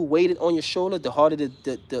you do weighted on your shoulder, the harder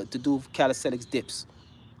to do calisthenics dips.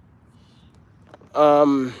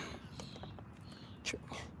 Arm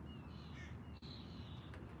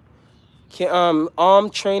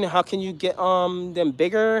training, how can you get them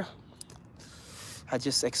bigger? I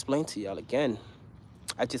just explained to y'all again.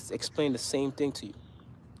 I just explained the same thing to you.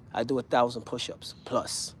 I do 1,000 push-ups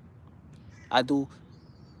plus. I do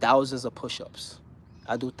thousands of push-ups.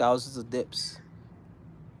 I do thousands of dips.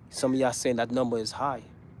 Some of y'all saying that number is high,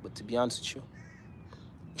 but to be honest with you,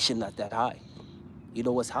 it should not that high. You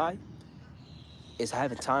know what's high? It's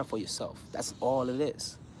having time for yourself. That's all it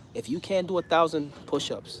is. If you can't do 1,000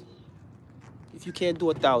 push-ups, if you can't do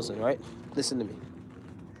 1,000, right? Listen to me.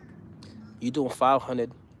 You're doing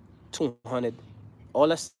 500, 200, all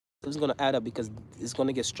that stuff is going to add up because it's going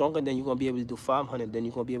to get stronger. Then you're going to be able to do 500. Then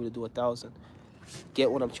you're going to be able to do 1,000.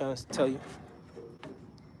 Get what I'm trying to tell you?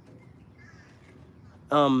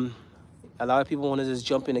 A lot of people want to just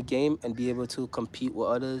jump in a game and be able to compete with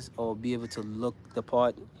others or be able to look the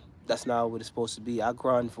part. That's not what it's supposed to be. I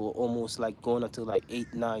grind for almost like going up to like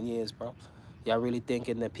 8, 9 years, bro. Y'all really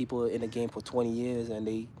thinking that people are in the game for 20 years and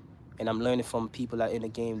I'm learning from people that are in the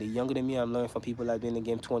game. They're younger than me. I'm learning from people that have been in the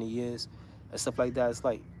game 20 years and stuff like that. It's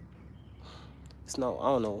like, I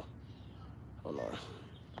don't know. Hold on.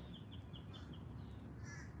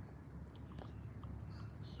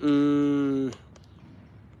 Mm.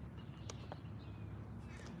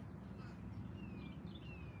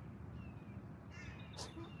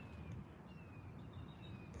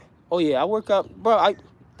 Oh yeah, I work out, bro.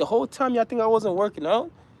 The whole time y'all think I wasn't working out.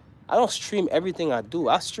 I don't stream everything I do.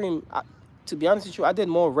 To be honest with you, I did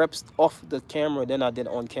more reps off the camera than I did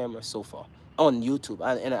on camera so far on YouTube.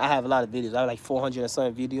 And I have a lot of videos. I have like 400 and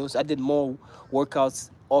something videos. I did more workouts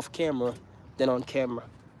off camera than on camera.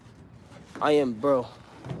 I am, bro.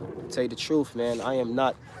 Tell you the truth, man. I am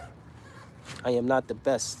not the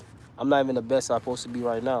best. I'm not even the best I'm supposed to be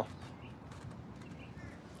right now.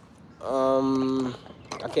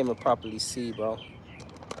 I can't even properly see, bro.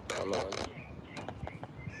 Hold on.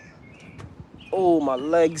 Oh, my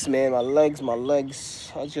legs, man. My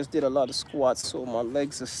legs. I just did a lot of squats, so my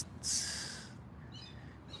legs are...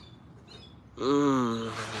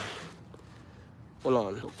 Hold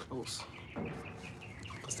on. Look close.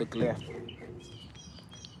 What's the glare?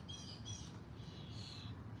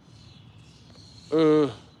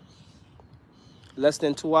 Less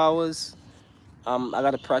than 2 hours. I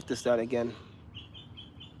gotta practice that again.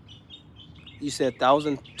 You said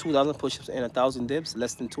 1,000, 2,000 push-ups and 1,000 dips,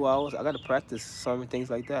 less than 2 hours. I gotta practice some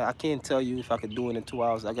things like that. I can't tell you if I could do it in 2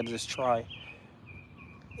 hours. I gotta just try.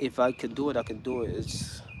 If I could do it, I could do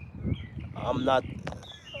it. I'm not,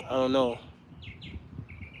 I don't know.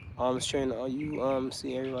 I'm straining. Are you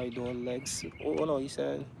see everybody doing legs? Oh no, you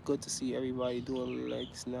said good to see everybody doing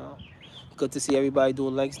legs now. Good to see everybody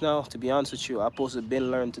doing legs now. To be honest with you, I supposed to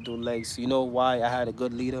been learning to do legs. You know why I had a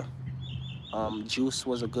good leader? Juice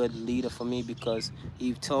was a good leader for me because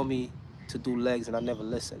he told me to do legs and I never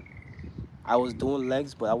listened. I was doing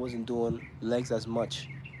legs, but I wasn't doing legs as much.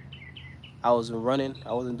 I was running,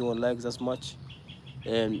 I wasn't doing legs as much.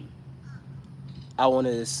 And I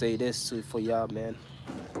wanted to say this for y'all, man.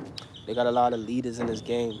 They got a lot of leaders in this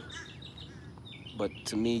game. But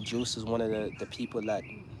to me, Juice is one of the people that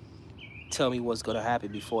tell me what's gonna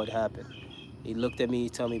happen before it happened. He looked at me, he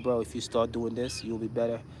told me, bro, if you start doing this, you'll be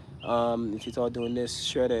better. If you start doing this,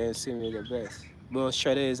 Shredder and Simi the best. Bro,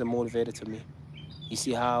 Shredder is a motivator to me. You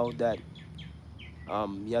see how that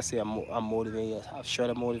yes, I'm motivated.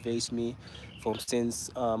 Shredder motivates me from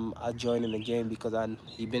since I joined in the game because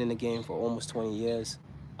he been in the game for almost 20 years.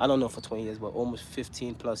 I don't know for 20 years, but almost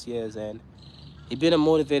 15 plus years, and he been a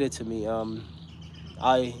motivator to me.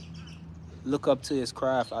 I look up to his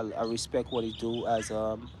craft. I respect what he do as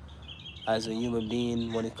a human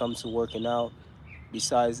being when it comes to working out.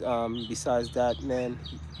 Besides that, man,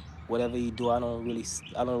 whatever you do, I don't really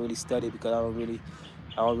study because I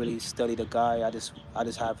don't really study the guy. I just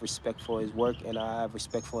have respect for his work and I have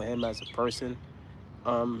respect for him as a person.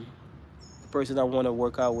 The person I want to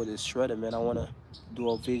work out with is Shredder, man. I want to do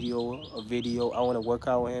a video. I want to work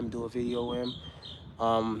out with him, do a video with him.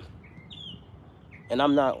 And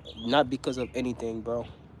I'm not because of anything, bro.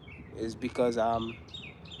 It's because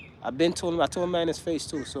I've been told him. I told him that in his face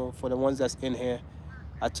too. So for the ones that's in here,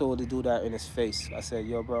 I told to do that in his face. I said,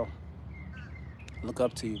 yo, bro, look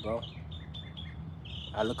up to you, bro.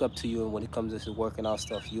 I look up to you when it comes to working out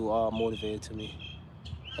stuff. You are motivated to me.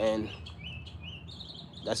 And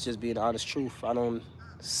that's just being the honest truth. I don't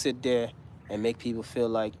sit there and make people feel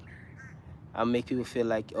like,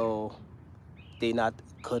 oh, they not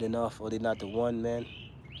good enough or they not the one, man.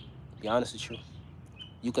 Be honest with you.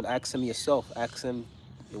 You can ask him yourself. Ask him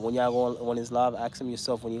when y'all on his live. Ask him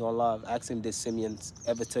yourself when you're on live. Ask him, did Simeon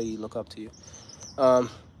ever tell you look up to you?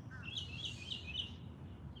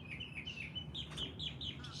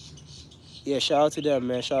 Yeah, shout out to them,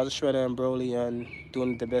 man. Shout out to Shredder and Broly and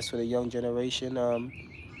doing the best for the young generation.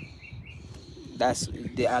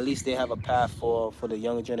 At least they have a path for the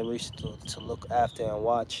younger generation to look after and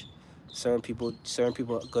watch. Certain people, certain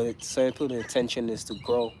people's intention is to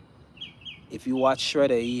grow. If you watch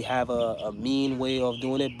Shredder, he have a mean way of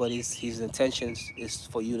doing it, but his intentions is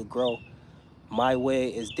for you to grow. My way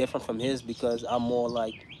is different from his because I'm more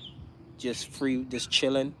like just free, just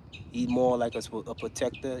chilling. He's more like a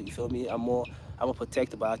protector. You feel me? I'm a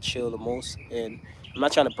protector, but I chill the most. And I'm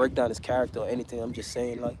not trying to break down his character or anything. I'm just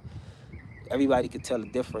saying like everybody could tell the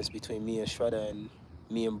difference between me and Shredder and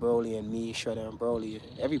me and Broly and me, Shredder and Broly.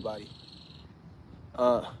 Everybody.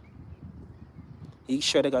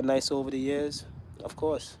 Shredder got nice over the years, of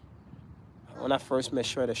course. When I first met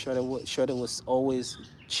Shredder was always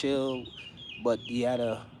chill, but he had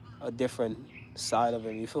a different side of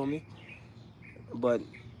him. You feel me? But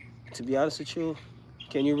to be honest with you,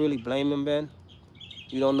 can you really blame him, Ben?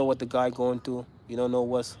 You don't know what the guy going through. You don't know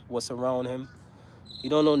what's around him. You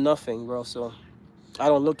don't know nothing, bro. So I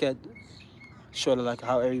don't look at Shorty like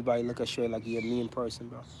how everybody look at Shorty like he a mean person,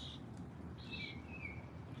 bro.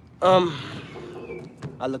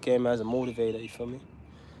 I look at him as a motivator, you feel me?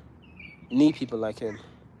 Need people like him.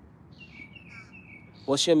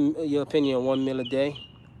 What's your opinion on 1 meal a day?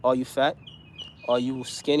 Are you fat? Are you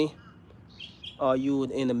skinny? Are you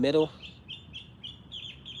in the middle?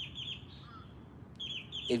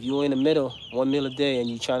 If you're in the middle, 1 meal a day, and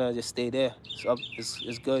you trying to just stay there,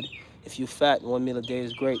 it's good. If you fat, 1 meal a day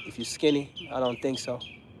is great. If you're skinny, I don't think so.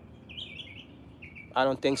 I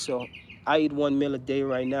don't think so. I eat 1 meal a day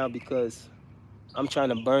right now because I'm trying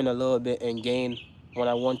to burn a little bit and gain when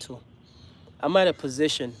I want to. I'm at a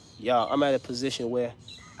position, y'all, I'm at a position where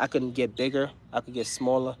I can get bigger, I could get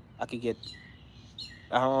smaller, I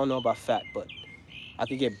don't know about fat, but I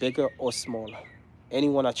could get bigger or smaller. Any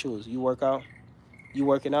one I choose. You work out? You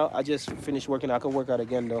working out? I just finished working out. I could work out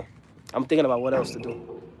again, though. I'm thinking about what else to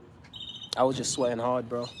do. I was just sweating hard,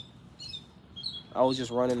 bro. I was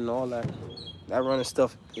just running and all that. That running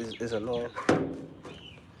stuff is annoying.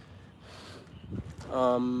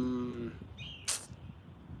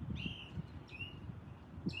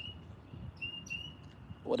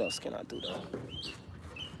 What else can I do, though?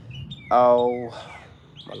 Oh,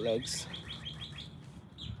 my legs.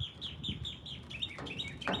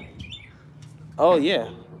 Oh, yeah.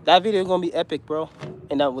 That video is going to be epic, bro.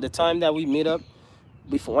 And with the time that we meet up,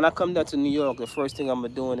 when I come down to New York, the first thing I'm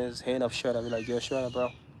doing is hitting up Shredder. I'll be like, yo, Shredder, bro.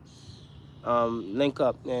 Link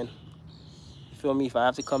up, man. You feel me? If I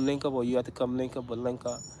have to come link up or you have to come link up, but link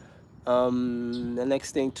up. The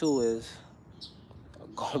next thing, too, is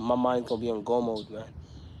my mind's going to be on go mode, man.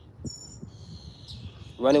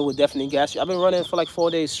 Running will definitely gas you. I've been running for like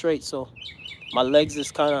 4 days straight, so my legs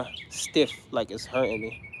is kind of stiff, like it's hurting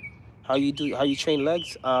me. How you train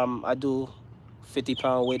legs? I do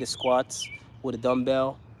 50-pound weighted squats with a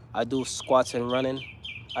dumbbell. I do squats and running.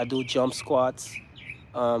 I do jump squats.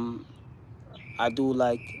 I do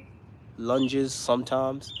like lunges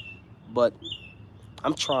sometimes, but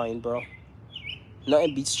I'm trying, bro.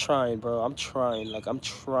 Nothing beats trying, bro. I'm trying.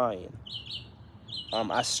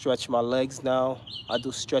 I stretch my legs now. I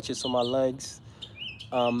do stretches on my legs.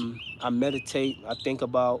 I meditate. I think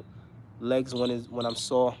about legs when I'm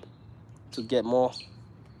sore to get more.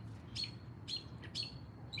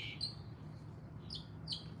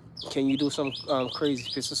 Can you do some crazy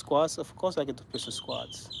pistol squats? Of course I can do pistol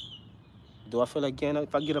squats. Do I feel like getting up?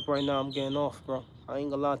 If I get up right now, I'm getting off, bro. I ain't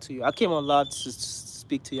gonna lie to you. I came on live to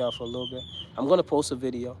speak to y'all for a little bit. I'm gonna post a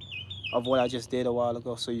video of what I just did a while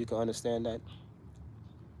ago so you can understand that.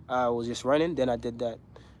 I was just running, then I did that.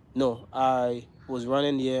 No, I was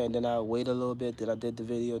running, yeah, and then I waited a little bit, then I did the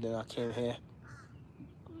video, then I came here.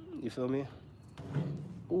 You feel me?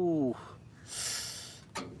 Ooh.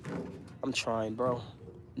 I'm trying, bro.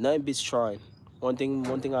 Nothing beats trying. One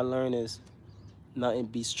thing I learned is nothing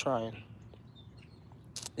beats trying.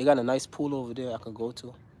 They got a nice pool over there I could go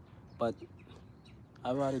to, but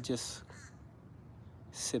I'd rather just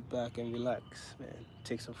sit back and relax, man.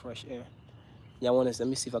 Take some fresh air. Y'all want this? Let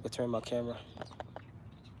me see if I can turn my camera.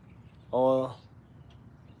 Oh,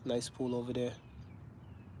 nice pool over there.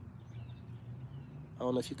 I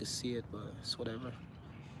don't know if you can see it, but it's whatever.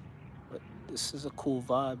 But this is a cool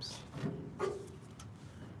vibes.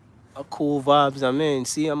 A cool vibes I'm in.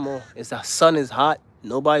 See, it's the sun is hot.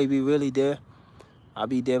 Nobody be really there. I'll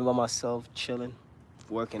be there by myself, chilling,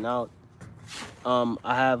 working out. I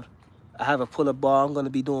have a pull-up bar. I'm gonna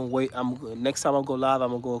be doing weight. Next time I go live,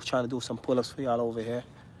 I'm gonna go try to do some pull-ups for y'all over here.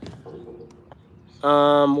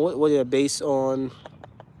 What are based on?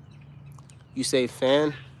 You say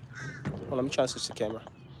fan? Well, let me try to switch the camera.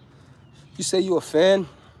 You say you a fan,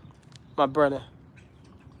 my brother?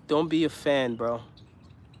 Don't be a fan, bro.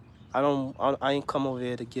 I ain't come over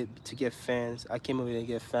here to get fans. I came over here to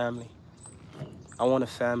get family. I want a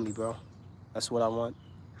family, bro. That's what I want.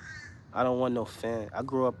 I don't want no fan. I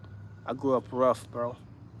grew up rough, bro.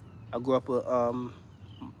 I grew up with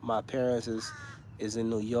my parents is in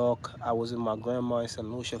New York. I was with my grandma in St.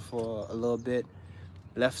 Lucia for a little bit.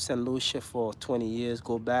 Left St. Lucia for 20 years.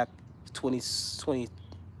 Go back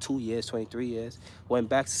 22 years, 23 years. Went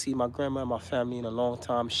back to see my grandma and my family in a long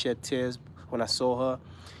time. Shed tears when I saw her.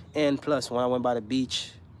 And plus, when I went by the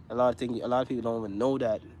beach, a lot of people don't even know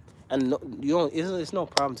that. And it's no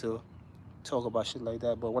problem to talk about shit like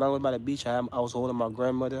that. But when I went by the beach, I was holding my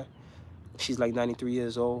grandmother. She's like 93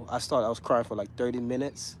 years old. I was crying for like 30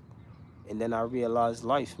 minutes. And then I realized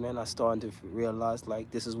life, man. I started to realize,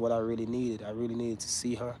 like, this is what I really needed. I really needed to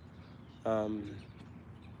see her.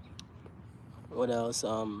 What else?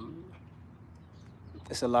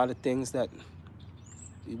 It's a lot of things that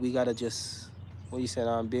we gotta just What you said?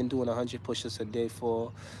 I've been doing 100 push-ups a day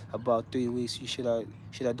for about 3 weeks. Should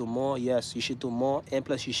I do more? Yes, you should do more, and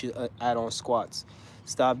plus you should add on squats.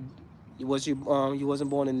 Stop. You wasn't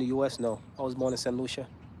born in the U.S. No, I was born in St. Lucia,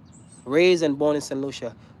 raised and born in St.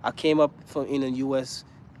 Lucia. I came up from in the U.S.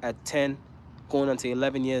 at 10, going until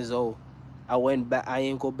 11 years old. I went back. I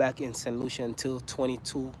ain't go back in St. Lucia until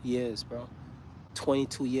 22 years, bro.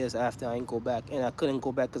 22 years after I ain't go back, and I couldn't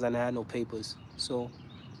go back because I had no papers. So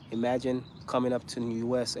imagine coming up to the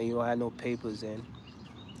U.S. and you don't have no papers, and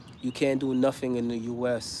you can't do nothing in the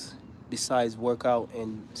U.S. besides work out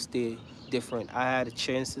and stay different. I had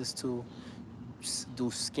chances to do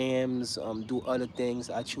scams, do other things.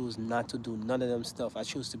 I choose not to do none of them stuff. I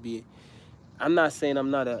choose to be. I'm not saying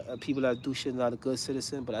I'm not a people that do shit not a good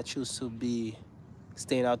citizen, but I choose to be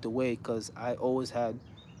staying out the way because I always had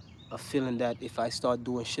a feeling that if I start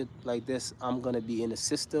doing shit like this, I'm gonna be in the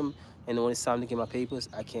system, and when it's time to get my papers,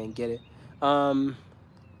 I can't get it. Um,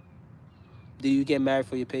 do you get married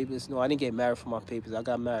for your papers? No, I didn't get married for my papers. I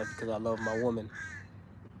got married because I love my woman.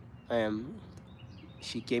 And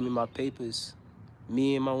she gave me my papers.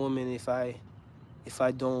 Me and my woman, if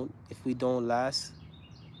we don't last,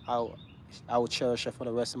 I'll I will cherish her for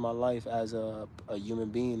the rest of my life as a human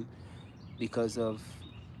being because of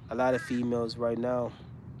a lot of females right now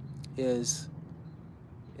is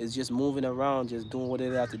just moving around, just doing what they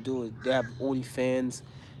have to do. They have OnlyFans.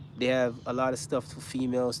 They have a lot of stuff for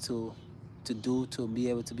females to do to be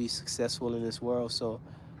able to be successful in this world. So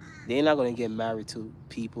they're not gonna get married to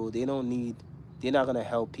people. They don't need. They're not gonna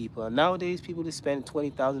help people. And nowadays, people just spend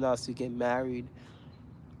 $20,000 to get married.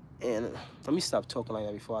 And let me stop talking like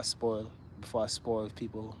that before I spoil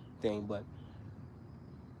people thing. But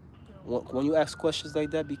when you ask questions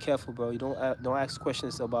like that, be careful, bro. You don't ask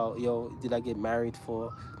questions about, yo, did I get married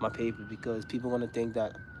for my paper? Because people gonna think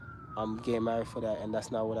that I'm getting married for that, and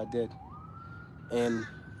that's not what I did. And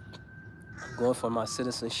I'm going for my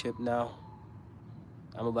citizenship now.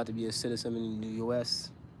 I'm about to be a citizen in the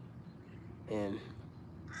U.S. And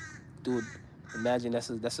dude, imagine that's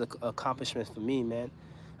an accomplishment for me, man.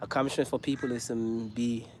 Accomplishment for people is to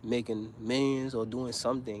be making millions or doing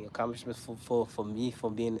something. Accomplishment for me for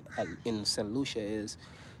being in St. Lucia is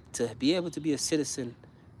to be able to be a citizen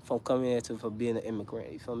from coming here to for being an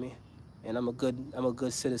immigrant. You feel me? And I'm a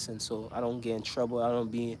good citizen, so I don't get in trouble. I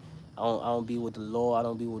don't be with the law. I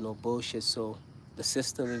don't be with no bullshit. So the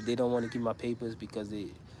system, if they don't want to give my papers because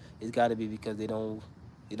it's got to be because they don't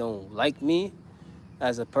like me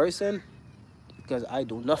as a person, because I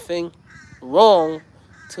do nothing wrong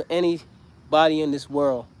to anybody in this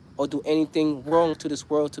world or do anything wrong to this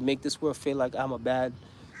world to make this world feel like I'm a bad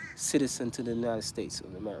citizen to the United States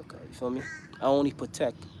of America. You feel me? I only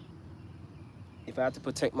protect. If I have to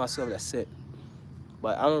protect myself, that's it.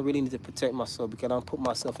 But I don't really need to protect myself because I don't put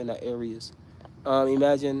myself in that areas.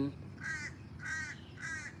 Imagine,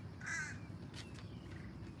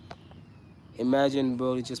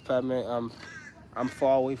 bro, just man, I'm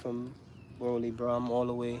far away from Broly, bro. I'm all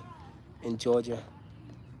the way in Georgia.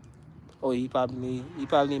 Oh, he probably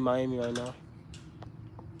in Miami right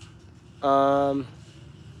now.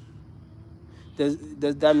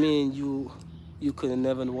 Does that mean you could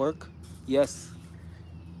never work? Yes.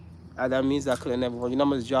 That means I could never work. You know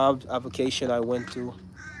how much job application I went to,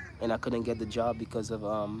 and I couldn't get the job because they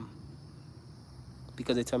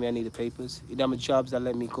tell me I need the papers. You know how many jobs that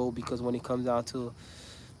let me go because when it comes down to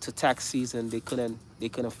tax season, they couldn't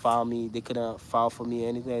file me. They couldn't file for me or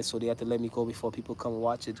anything, so they had to let me go before people come and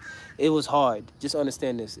watch it. It was hard. Just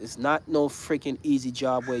understand this. It's not no freaking easy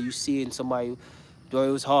job where you see in somebody. Bro,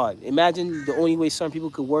 it was hard. Imagine the only way some people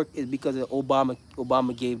could work is because of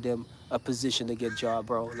Obama gave them a position to get job,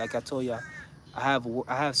 bro. Like I told you, I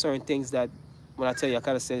have certain things that when I tell you I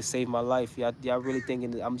kind of say saved my life. Y'all really thinking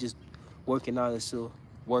that I'm just working out to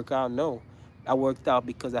work out? No. I worked out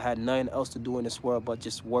because I had nothing else to do in this world but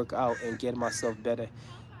just work out and get myself better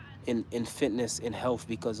in fitness and health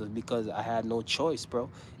because I had no choice, bro.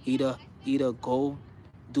 Either go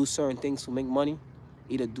do certain things to make money,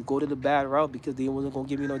 either go to the bad route because they wasn't gonna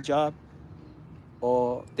give me no job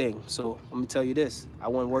or thing. So let me tell you this: I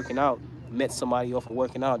went working out, met somebody off of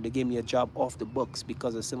working out. They gave me a job off the books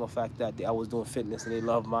because of the simple fact that I was doing fitness and they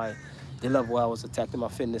love where I was attacking my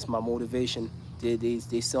fitness, my motivation. They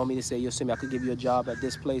saw me, they say, yo, Simi, I could give you a job at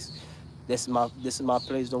this place. This is my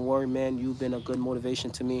place. Don't worry, man. You've been a good motivation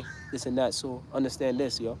to me. This and that. So understand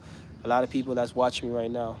this, yo. A lot of people that's watching me right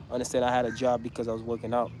now understand I had a job because I was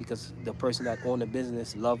working out, because the person that owned the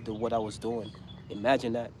business loved what I was doing.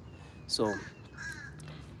 Imagine that. So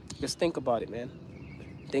just think about it, man.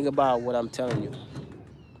 Think about what I'm telling you.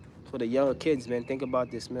 For the younger kids, man, think about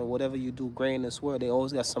this, man. Whatever you do great in this world, they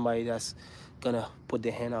always got somebody that's gonna put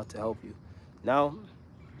their hand out to help you. Now,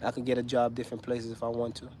 I can get a job different places if I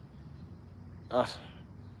want to. Uh,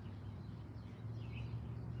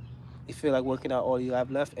 you feel like working out all you have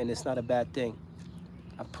left, and it's not a bad thing.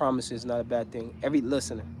 I promise you, it's not a bad thing.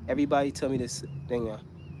 Everybody tell me this thing.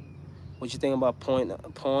 What you think about porn?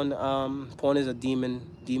 Porn is a demon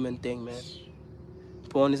thing, man.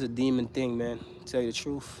 Porn is a demon thing, man. To tell you the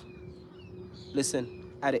truth. Listen,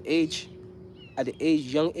 at the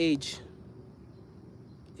young age,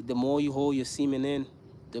 the more you hold your semen in,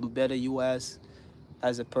 the better you as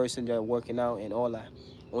a person that working out and all that.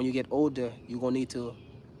 When you get older, you're gonna need to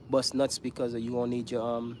bust nuts because you gonna need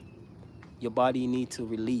your body need to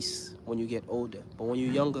release when you get older. But when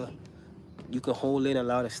you're younger, you can hold in a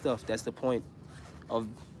lot of stuff. That's the point of,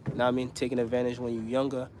 you know what I mean, taking advantage when you're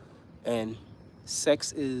younger. And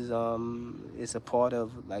sex is a part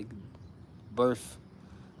of like birth,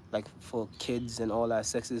 like for kids and all that.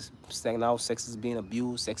 Sex is being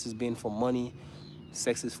abused. Sex is being for money.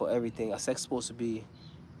 Sex is for everything. Sex is supposed to be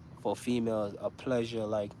for females a pleasure,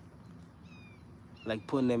 like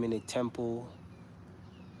putting them in a temple.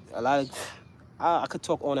 A lot of I could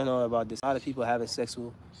talk on and on about this. A lot of people having sex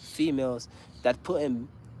with females that put in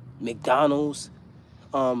McDonald's,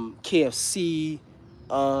 KFC,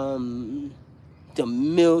 the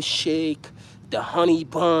milkshake, the honey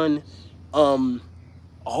bun, a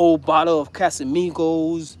whole bottle of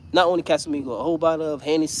Casamigos, not only Casamigos, a whole bottle of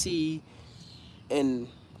Hennessy, and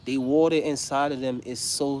the water inside of them is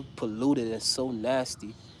so polluted and so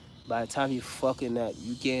nasty. By the time you fucking that,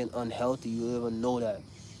 you getting unhealthy, you even know that.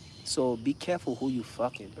 So be careful who you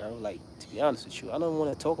fucking, bro. Like, to be honest with you, I don't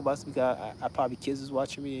want to talk about this because I probably kids is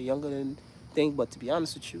watching me younger than thing, but to be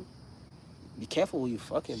honest with you, be careful who you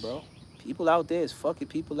fucking, bro. People out there is fucking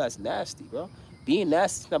people that's nasty, bro. Being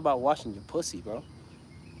nasty is not about washing your pussy, bro.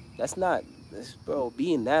 Bro,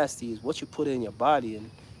 being nasty is what you put in your body,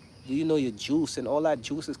 and do you know your juice and all that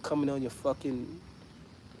juice is coming on your fucking,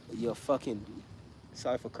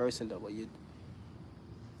 sorry for cursing though, but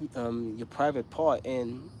your private part,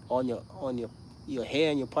 and on your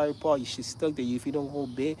hair and your private part, you should stuck there. If you don't go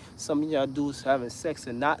bathe, some of y'all dudes having sex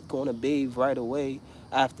and not going to bathe right away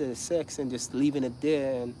after the sex and just leaving it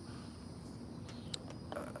there. And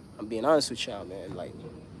I'm being honest with y'all, man. Like,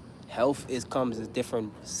 health comes as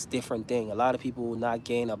different thing. A lot of people will not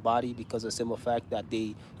gain a body because of the simple fact that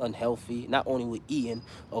they unhealthy, not only with eating,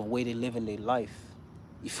 of way they live in their life.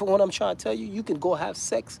 You feel what I'm trying to tell you? You can go have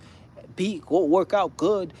sex, go work out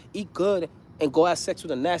good, eat good, and go have sex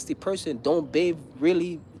with a nasty person. Don't bathe,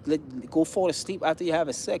 really go fall asleep after you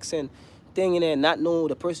having sex and thing in there, not knowing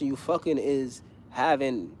the person you fucking is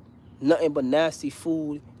having nothing but nasty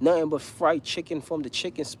food, nothing but fried chicken from the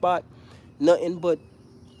chicken spot, nothing but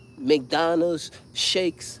McDonald's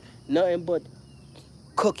shakes, nothing but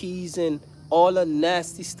cookies and all the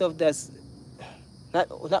nasty stuff that's not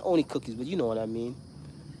only cookies, but you know what I mean.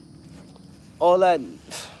 All that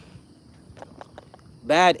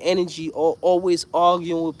bad energy, always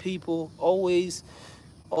arguing with people, always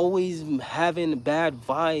having bad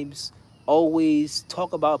vibes, always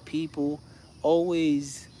talk about people,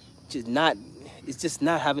 always it's just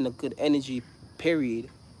not having a good energy, period.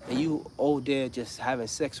 And you over there just having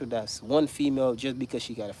sex with that one female just because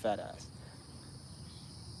she got a fat ass.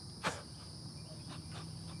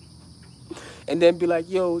 And then be like,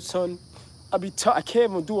 yo, son, I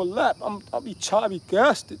can't even do a lap. I'll be tired, I be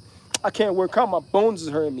gassed. I can't work out, my bones is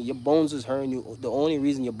hurting me. Your bones is hurting you. The only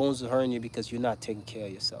reason your bones is hurting you because you're not taking care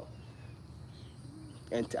of yourself.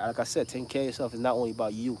 And like I said, taking care of yourself is not only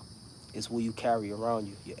about you. It's what you carry around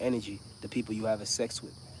you, your energy, the people you have sex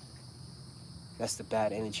with. That's the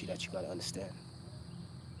bad energy that you got to understand.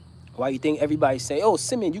 Why you think everybody's saying, oh,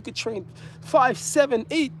 Simeon, you could train 5, 7,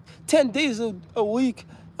 8, 10 days a week.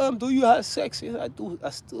 Do you have sex? Yeah, I do. I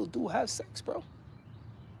still do have sex, bro.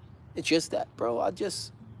 It's just that, bro. I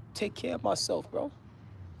just take care of myself, bro.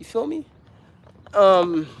 You feel me?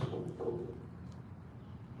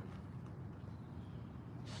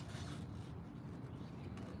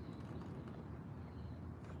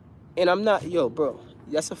 And I'm not, yo, bro,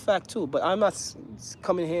 that's a fact too, but I'm not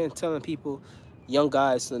coming here and telling people, young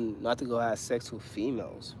guys, not to go have sex with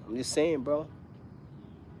females. I'm just saying, bro.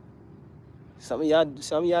 Some of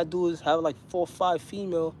y'all dudes have like 4 or 5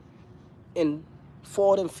 female, and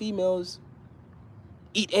 4 of them females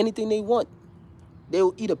eat anything they want.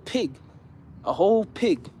 They'll eat a pig, a whole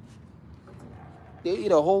pig. They'll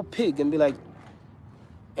eat a whole pig and be like,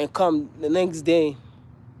 and come the next day,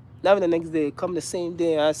 not even the next day, come the same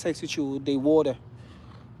day and have sex with you with their water.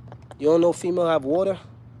 You don't know female have water?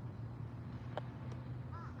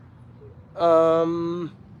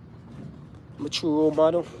 I'm a true role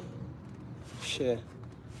model. Shit,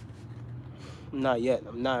 not yet.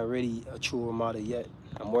 I'm not really a true role model yet.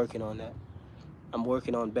 I'm working on that. I'm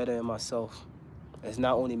working on bettering myself. It's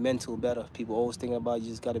not only mental better. People always think about you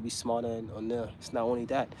just got to be smarter and on there. It's not only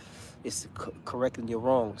that. It's correcting your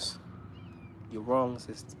wrongs. Your wrongs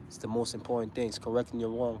is the most important thing. It's correcting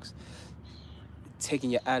your wrongs.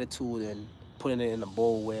 Taking your attitude and putting it in a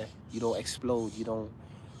bowl where you don't explode. You don't.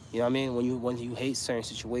 You know what I mean? When you hate certain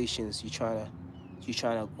situations, you trying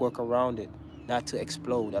to work around it, not to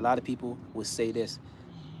explode. A lot of people would say this,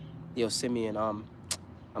 yo, Simeon, I'm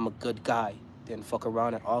a good guy. Then fuck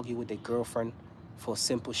around and argue with their girlfriend for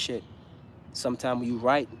simple shit. Sometimes you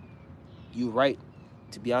right.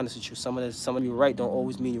 To be honest with you, some of you right don't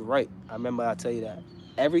always mean you're right. I remember I tell you that.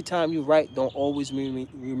 Every time you right don't always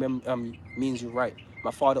means you're right.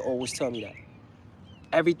 My father always tell me that.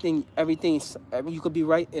 You could be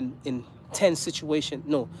right in 10 situations.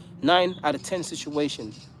 No, 9 out of 10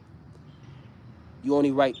 situations, you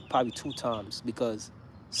only right probably 2 times because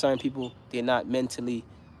certain people, they're not mentally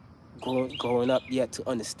growing up yet to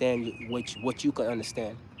understand what you can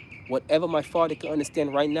understand. Whatever my father can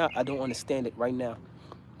understand right now, I don't understand it right now.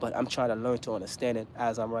 But I'm trying to learn to understand it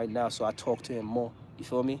as I'm right now, so I talk to him more. You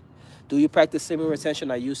feel me? Do you practice similar retention?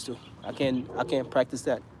 I used to. I can't practice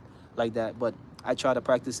that like that, but I try to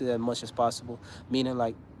practice it as much as possible. Meaning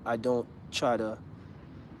like I don't try to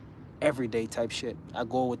everyday type shit. I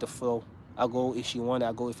go with the flow. I go if she want it.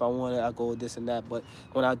 I go if I want it. I go with this and that. But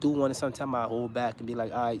when I do want it, sometimes I hold back and be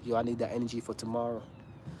like, all right, yo, I need that energy for tomorrow.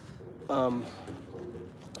 Um,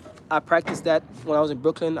 I practiced that when I was in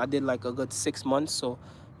Brooklyn. I did like a good 6 months. So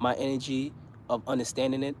my energy of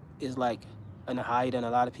understanding it is like in a higher than a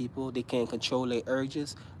lot of people. They can't control their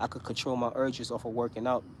urges. I could control my urges off of working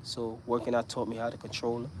out. So working out taught me how to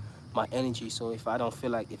control my energy. So if I don't feel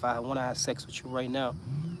like, if I want to have sex with you right now,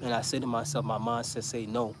 and I say to myself, my mind says say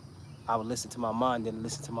no, I would listen to my mind and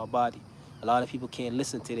listen to my body. A lot of people can't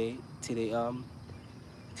listen to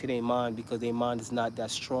their mind because their mind is not that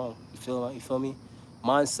strong. You feel me?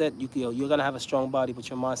 Mindset, you're gonna have a strong body, but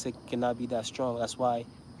your mindset cannot be that strong. That's why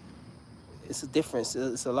it's a difference.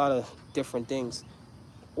 It's a lot of different things.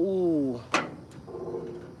 Ooh,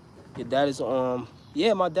 your dad is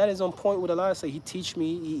yeah, my dad is on point with a lot of stuff. He teach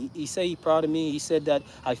me. He said he proud of me. He said that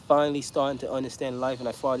I finally starting to understand life and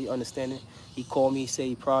I finally understand it. He called me, he said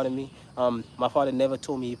he proud of me. My father never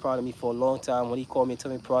told me he proud of me for a long time. When he called me and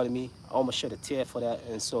told me proud of me, I almost shed a tear for that.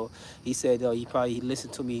 And so he said he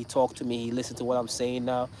listened to me, he talked to me, he listened to what I'm saying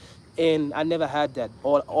now. And I never had that.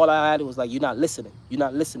 All I had was like, you're not listening, you're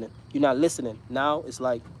not listening, you're not listening. Now it's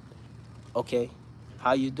like, okay,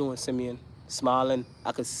 how you doing, Simeon? Smiling.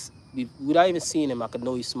 Without even seeing him, I could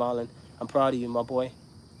know he's smiling. I'm proud of you, my boy.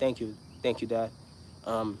 Thank you, Dad.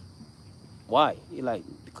 Um, why? You're like,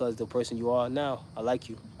 because the person you are now, I like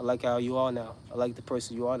you. I like how you are now. I like the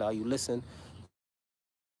person you are now. You listen,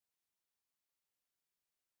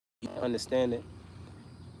 you understand it.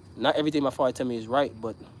 Not everything my father tell me is right,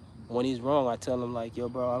 but when he's wrong, I tell him like, yo,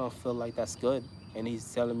 bro, I don't feel like that's good. And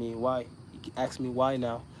he's telling me why. He asks me why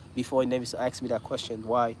now. Before he never asked me that question,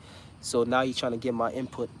 why? So now he's trying to get my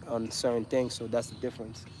input on certain things. So that's the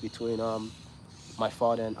difference between my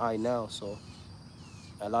father and I now. So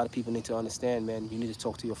a lot of people need to understand, man. You need to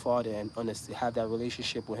talk to your father and have that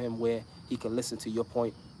relationship with him where he can listen to your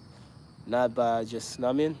point, not by just, you know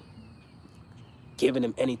what I mean, giving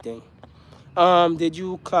him anything. Did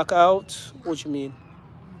you clock out? What you mean?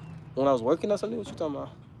 When I was working or something? What you talking about?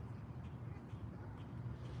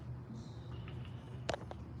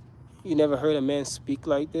 You never heard a man speak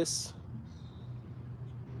like this?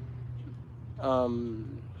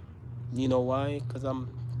 Um, you know why? Because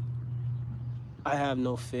I have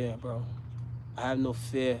no fear, bro. I have no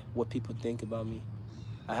fear what people think about me.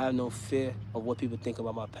 I have no fear of what people think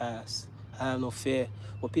about my past. I have no fear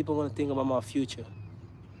what people are going to think about my future.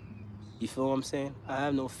 You feel what I'm saying? I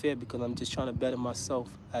have no fear because I'm just trying to better myself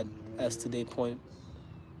as today point.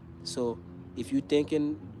 So if you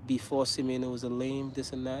thinking before Simeon it was a lame,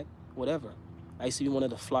 this and that, whatever. I used to be one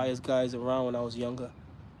of the flyest guys around when I was younger.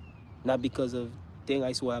 Not because of thing. I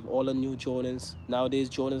used to have all the new Jordans. Nowadays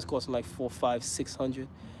Jordans costing like 4, 5, 600.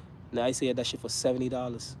 Now I used to get that shit for $70,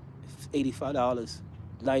 $85.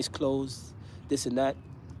 Nice clothes, this and that.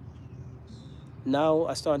 Now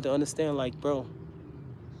I starting to understand like, bro,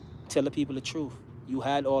 tell the people the truth. You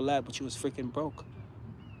had all that, but you was freaking broke.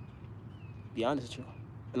 Be honest with you.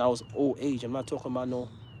 And I was old age. I'm not talking about no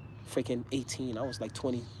freaking 18. I was like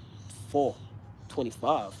 24,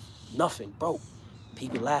 25. Nothing, broke.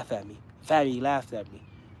 People laugh at me. Family laughed at me.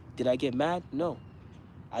 Did I get mad? No.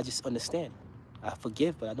 I just understand. I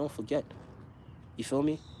forgive, but I don't forget. You feel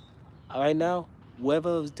me? Right now,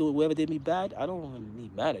 whoever did me bad, I don't want to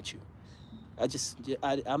be mad at you.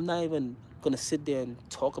 I'm not even gonna sit there and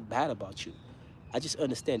talk bad about you. I just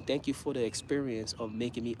understand. Thank you for the experience of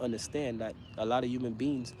making me understand that a lot of human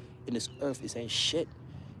beings in this earth is ain't shit,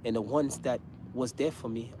 and the ones that was there for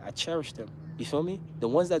me, I cherish them. You feel me? The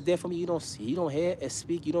ones that there for me, you don't see, you don't hear and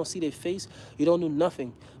speak, you don't see their face, you don't do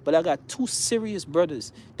nothing. But I got two serious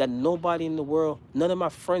brothers that nobody in the world, none of my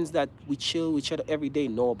friends that we chill with each other every day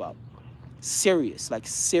know about. Serious, like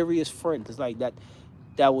serious friends. It's like that.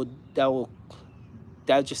 That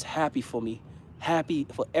just happy for me, happy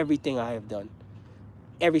for everything I have done,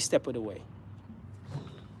 every step of the way.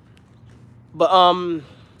 But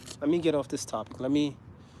let me get off this topic. Let me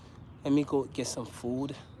go get some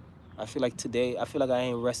food. I feel like I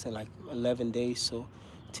ain't resting like 11 days, so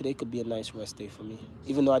today could be a nice rest day for me.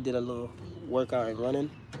 Even though I did a little workout and running,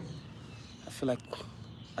 I feel like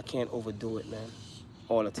I can't overdo it, man,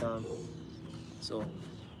 all the time. So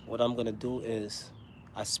what I'm gonna do is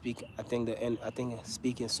I speak. I think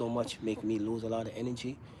speaking so much make me lose a lot of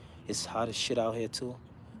energy. It's hot as shit out here too.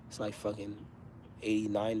 It's like fucking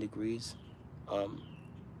 89 degrees. Um,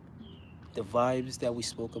 the vibes that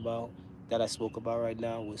I spoke about right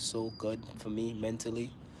now was so good for me mentally,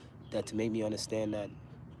 that to make me understand that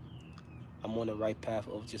I'm on the right path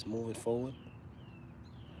of just moving forward.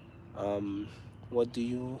 Um, what do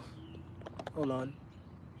you? Hold on.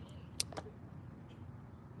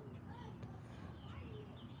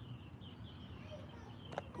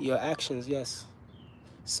 Your actions, yes.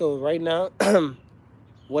 So right now, how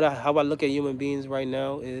I look at human beings right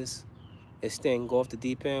now is staying go off the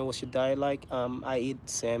deep end. What's your diet like? I eat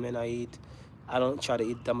salmon. I don't try to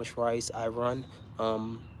eat that much rice. I run.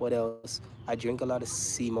 What else? I drink a lot of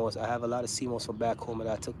sea moss. I have a lot of sea moss from back home that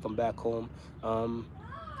I took from back home. Um,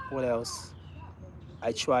 what else?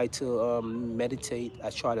 I try to meditate. I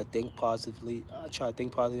try to think positively. I try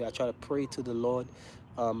to pray to the Lord.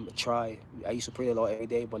 Try. I used to pray to the Lord every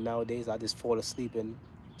day, but nowadays I just fall asleep and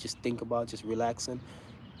just think about just relaxing.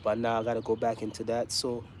 But now I gotta go back into that.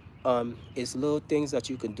 So it's little things that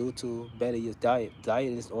you can do to better your diet.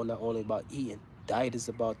 Diet is not only about eating. Diet is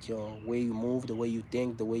about your way you move, the way you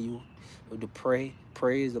think, the way you to pray.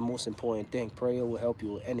 Prayer is the most important thing. Prayer will help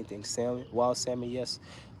you with anything. Salmon, wild salmon, yes.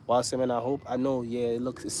 Wild salmon, I know, yeah,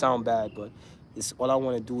 it sound bad, but it's all I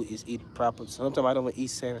want to do is eat proper. Sometimes I don't want to eat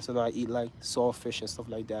salmon, sometimes I eat like saltfish and stuff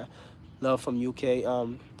like that. Love from UK.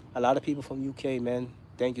 A lot of people from UK, man.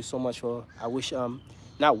 Thank you so much for. I wish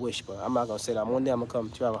not wish, but I'm not gonna say that. One day I'm gonna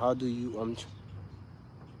come travel. How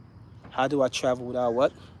do I travel without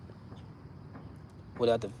what?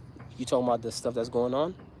 Without the, you talking about the stuff that's going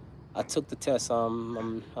on? I took the test.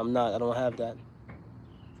 I'm not. I don't have that.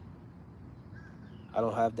 I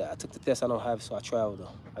don't have that. I took the test. I don't have it, so I travel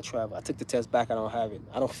though. I travel. I took the test back. I don't have it.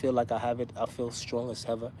 I don't feel like I have it. I feel strong as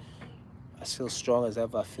ever. I feel strong as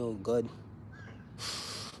ever. I feel good.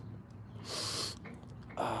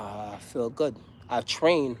 I feel good. I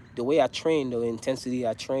train the way I train, the intensity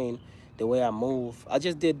I train, the way I move. I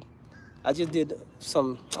just did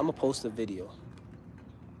some. I'm gonna post a video.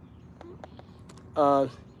 Uh,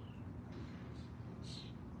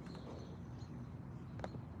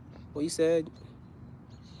 what you said?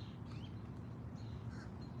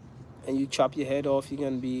 And you chop your head off, you're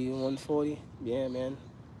gonna be 140. Yeah, man.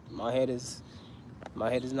 My head is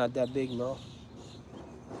my head is not that big, bro.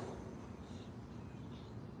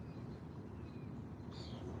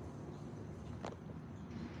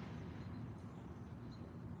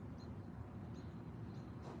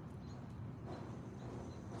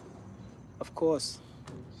 Of course,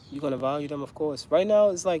 you're gonna value them. Of course. Right now,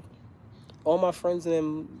 it's like all my friends and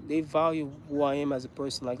them, they value who I am as a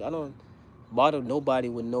person. Like I don't bother nobody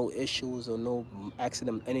with no issues or no asking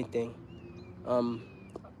them anything. Um,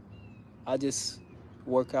 I just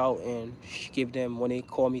work out and give them when they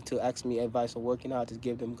call me to ask me advice on working out. I just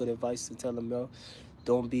give them good advice to tell them, yo,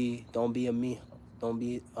 don't be a me, don't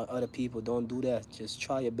be other people. Don't do that. Just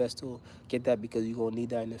try your best to get that because you're gonna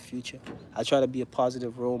need that in the future. I try to be a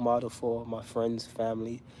positive role model for my friends,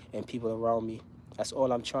 family, and people around me. That's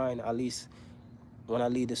all I'm trying. At least when I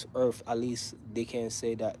leave this earth, at least they can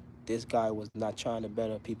say that this guy was not trying to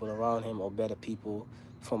better people around him or better people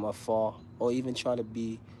from afar, or even trying to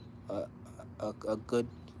be a, a good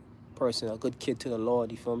person, a good kid to the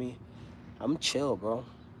Lord. You feel me? I'm chill, bro.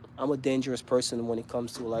 I'm a dangerous person when it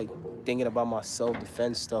comes to like thinking about my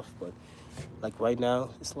self-defense stuff, but like right now,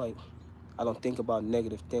 it's like I don't think about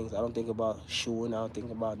negative things. I don't think about shooting. I don't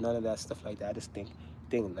think about none of that stuff like that. I just think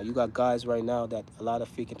thing. Like, you got guys right now that a lot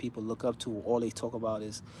of freaking people look up to. All they talk about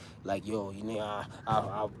is like, yo, you know,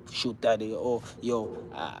 I'll shoot that nigga. Or yo,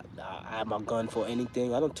 I have my gun for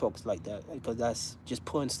anything. I don't talk like that because that's just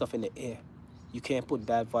putting stuff in the air. You can't put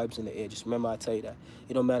bad vibes in the air. Just remember, I tell you that.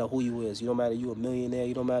 It don't matter who you is. You don't matter you a millionaire.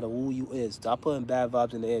 You don't matter who you is. Stop putting bad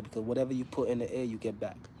vibes in the air, because whatever you put in the air, you get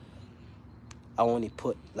back. I only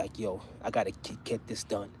put like, yo, I gotta get this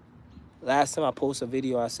done. Last time I posted a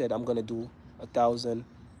video, I said I'm gonna do 1,000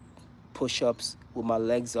 push-ups with my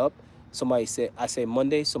legs up. Somebody said, I said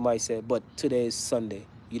Monday. Somebody said, but today is Sunday.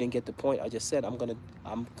 You didn't get the point. I just said I'm gonna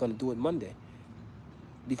do it Monday,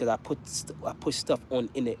 because I push stuff on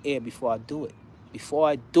in the air before I do it. Before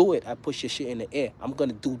I do it, I push your shit in the air. I'm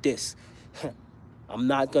gonna do this. I'm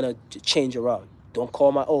not gonna change around. Don't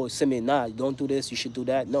call my, oh, send me, nah, don't do this, you should do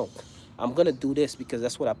that. No, I'm gonna do this because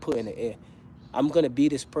that's what I put in the air. I'm gonna be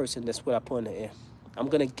this person, that's what I put in the air. I'm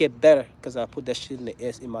gonna get better because I put that shit in the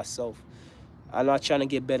air in myself. I'm not trying to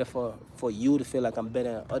get better for you to feel like I'm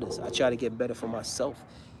better than others. I try to get better for myself.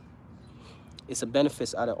 It's a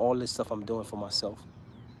benefit out of all this stuff I'm doing for myself.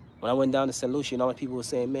 When I went down to St. Lucia, you know what people were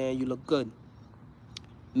saying, man, you look good.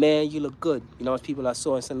 Man, you look good. You know what people I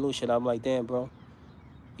saw in St. Lucia, and I'm like, damn, bro,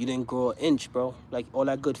 you didn't grow an inch, bro. Like, all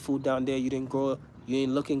that good food down there, you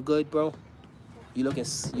ain't looking good, bro. You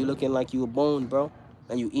looking like you were boned, bro,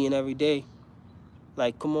 and you eating every day.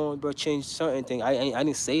 Like, come on, bro, change certain things. I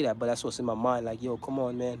didn't say that, but that's what's in my mind. Like, yo, come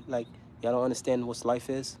on, man. Like, y'all don't understand what life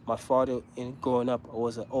is. My father, growing up, I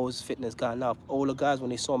was an always fitness guy. Now, all the guys,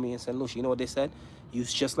 when they saw me in St. Lucia, you know what they said? You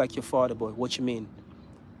was just like your father, boy. What you mean?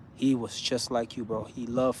 He was just like you, bro. He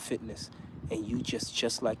loved fitness, and you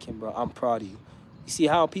just like him, bro. I'm proud of you. You see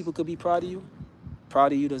how people could be proud of you?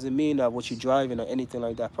 Proud of you doesn't mean that what you're driving or anything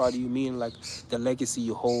like that. Proud of you mean like the legacy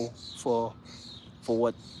you hold for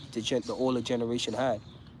what the older generation had.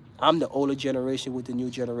 I'm the older generation with the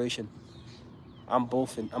new generation. I'm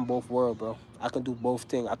both world, bro. I can do both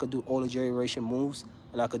things. I could do older generation moves,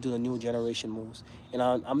 and I could do the new generation moves. And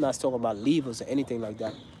I'm not talking about levers or anything like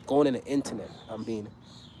that. Going in the internet, I'm being.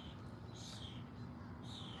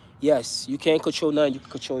 Yes, you can't control nothing. You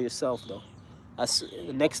can control yourself, though. That's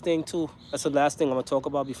the next thing, too. That's the last thing I'm going to talk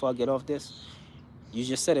about before I get off this. You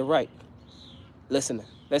just said it right. Listen,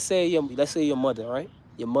 let's say your mother, right?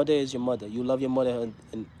 Your mother is your mother. You love your mother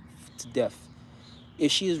to death.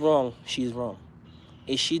 If she is wrong, she is wrong.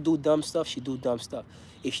 If she do dumb stuff, she do dumb stuff.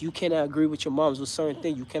 If you cannot agree with your moms with certain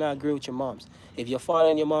things, you cannot agree with your moms. If your father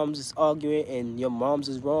and your moms is arguing and your moms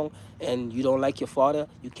is wrong and you don't like your father,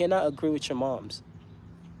 you cannot agree with your moms.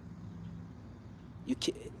 You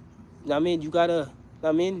can't, I mean, you gotta,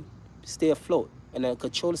 stay afloat and then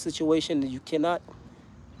control the situation. You cannot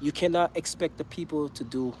expect the people to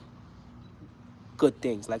do good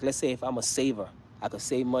things. Like, let's say if I'm a saver, I could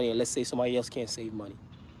save money, and let's say somebody else can't save money.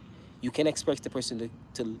 You can't expect the person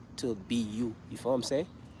to be you. You feel what I'm saying?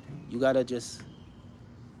 You gotta just,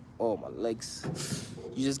 oh, my legs.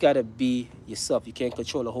 You just gotta be yourself. You can't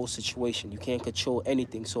control the whole situation. You can't control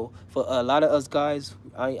anything. So for a lot of us guys,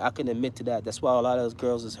 I can admit to that. That's why a lot of us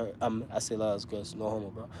girls is hurt. I say a lot of us girls, no homo,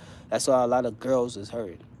 bro. That's why a lot of girls is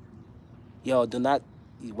hurt. Yo, do not,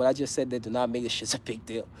 what I just said there, do not make this shit a big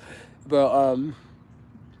deal. Bro,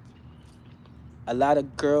 a lot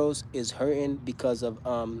of girls is hurting because of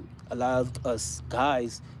a lot of us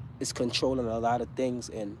guys is controlling a lot of things,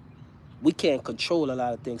 and we can't control a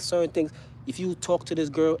lot of things. Certain things, if you talk to this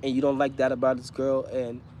girl and you don't like that about this girl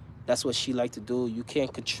and that's what she like to do, you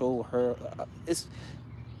can't control her.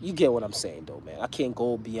 You get what I'm saying, though, man. I can't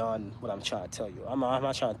go beyond what I'm trying to tell you. I'm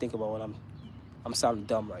not trying to think about what I'm sounding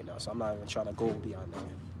dumb right now, so I'm not even trying to go beyond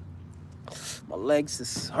that. My legs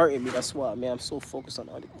is hurting me. That's why, man, I'm so focused on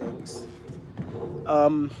other things.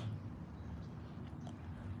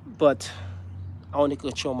 But I only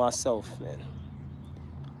control myself, man.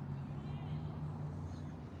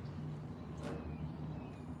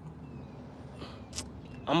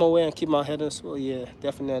 I'm aware and keep my head in the swivel. Yeah,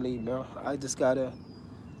 definitely, bro. I just gotta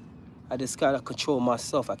control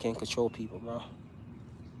myself. I can't control people, bro.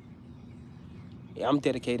 Yeah, I'm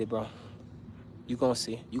dedicated, bro. You gonna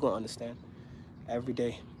see. You gonna understand. Every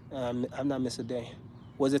day. I'm not miss a day.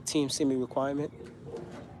 Was a team semi requirement?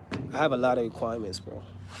 I have a lot of requirements, bro.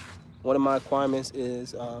 One of my requirements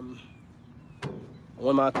is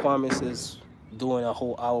doing a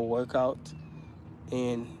whole hour workout,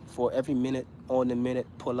 and for every minute on the minute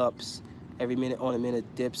pull-ups, every minute on the minute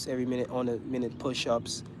dips, every minute on the minute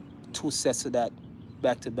push-ups, 2 sets of that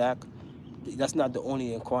back to back. That's not the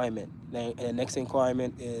only requirement. And the next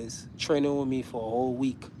requirement is training with me for a whole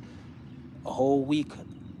week. A whole week.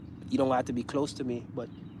 You don't have to be close to me, but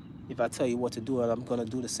if I tell you what to do, I'm gonna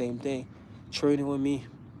do the same thing. training with me.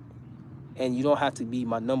 And you don't have to be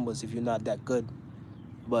my numbers if you're not that good.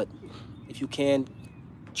 But if you can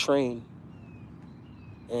train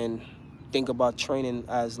and think about training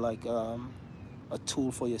as like a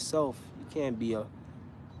tool for yourself, you can't be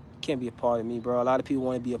a part of me, bro. A lot of people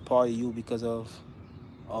want to be a part of you because of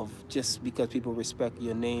just because people respect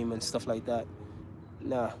your name and stuff like that.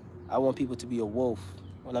 Nah, I want people to be a wolf.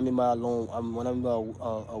 When I mean by alone, when I mean by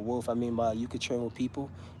a wolf, I mean by you could train with people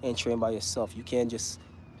and train by yourself. You can't just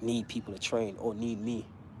need people to train or need me.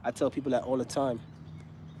 I tell people that all the time.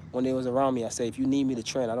 When they was around me, I say, if you need me to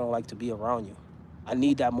train, I don't like to be around you. I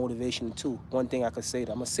need that motivation too. One thing I could say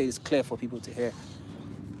that I'm gonna say this clear for people to hear.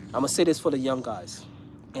 I'm gonna say this for the young guys,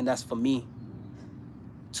 and that's for me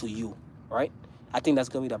to you, right? I think that's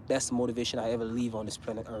gonna be the best motivation I ever leave on this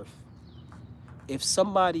planet Earth. If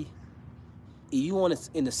somebody, you want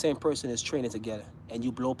in the same person is training together, and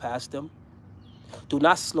you blow past them, do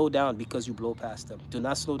not slow down because you blow past them. Do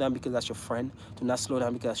not slow down because that's your friend. Do not slow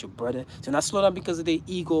down because that's your brother. Do not slow down because of their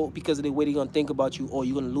ego, because of the way they're gonna think about you, or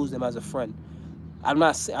you're gonna lose them as a friend. I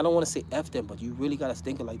don't want to say F them, but you really gotta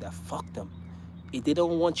think it like that. Fuck them. If they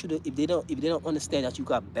don't want you to, if they don't understand that you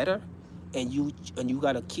got better, and you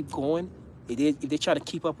gotta keep going. If they try to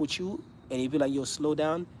keep up with you, and you be like, yo, slow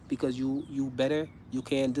down because you better, you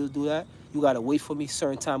can't do that. You gotta wait for me.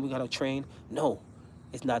 Certain time we gotta train. No,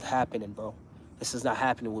 it's not happening, bro. This is not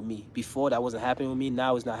happening with me. Before that wasn't happening with me.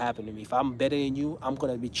 Now it's not happening to me. If I'm better than you, I'm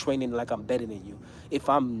gonna be training like I'm better than you. If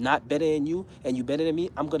I'm not better than you and you better than me,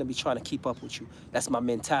 I'm gonna be trying to keep up with you. That's my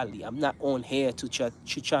mentality. I'm not on here to trying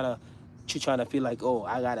to feel like, oh,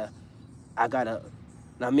 I gotta.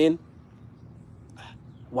 I mean,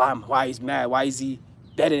 why he's mad? Why is he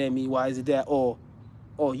better than me? Why is it that? Or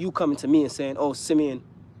you coming to me and saying, oh, Simeon,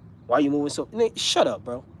 why you moving so? Shut up,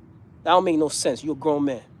 bro. That don't make no sense. You're a grown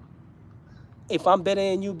man. If I'm better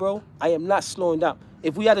than you, bro, I am not slowing down.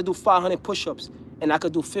 If we had to do 500 push-ups and I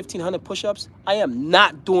could do 1,500 push-ups, I am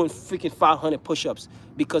not doing freaking 500 push-ups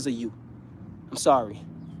because of you. I'm sorry.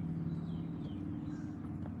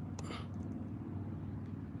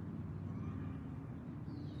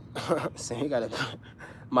 So you gotta,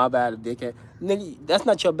 my bad, dickhead. Nigga, that's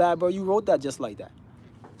not your bad, bro. You wrote that just like that.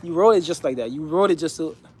 You wrote it just like that. You wrote it just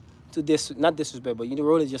to not disrespect, but you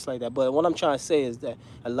wrote it just like that. But what I'm trying to say is that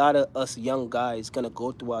a lot of us young guys gonna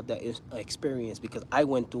go throughout that experience because I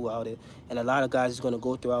went throughout it, and a lot of guys is gonna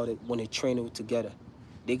go throughout it when they're training together.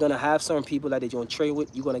 They're gonna have certain people that they're gonna train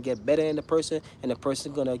with. You're gonna get better in the person, and the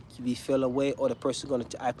person gonna be feel away, or the person gonna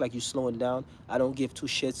act like you slowing down. I don't give two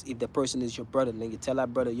shits if the person is your brother. Then you tell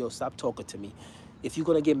that brother, yo, stop talking to me. If you're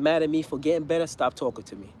gonna get mad at me for getting better, stop talking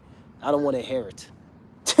to me. I don't want to hear it.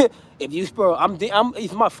 If you, bro,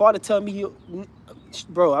 if my father tell me,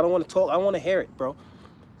 bro, I don't want to talk. I don't want to hear it, bro.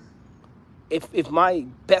 If my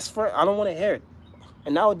best friend, I don't want to hear it.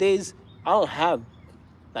 And nowadays, I don't have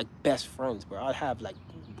like best friends, bro. I have like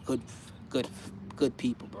good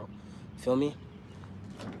people, bro. Feel me?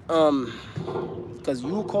 Because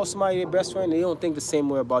you call somebody your best friend, they don't think the same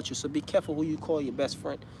way about you. So be careful who you call your best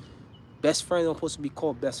friend. Best friend don't supposed to be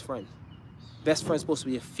called best friend. Best friend's supposed to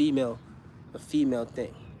be a female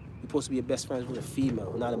thing. You're supposed to be a best friend with a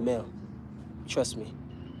female, not a male. Trust me.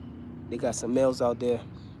 They got some males out there.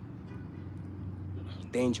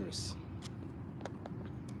 Dangerous.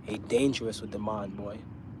 They dangerous with the mind, boy.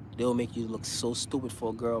 They'll make you look so stupid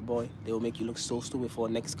for a girl, boy. They'll make you look so stupid for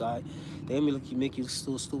a next guy. They'll make you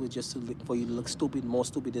so stupid just for you to look stupid, more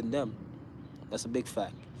stupid than them. That's a big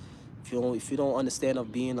fact. If you don't understand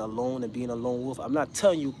of being alone and being a lone wolf, I'm not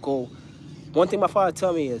telling you go. One thing my father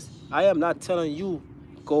tell me is, I am not telling you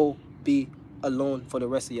go be alone for the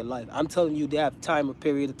rest of your life. I'm telling you, they have time, a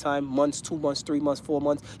period of time, months, 2 months, 3 months, 4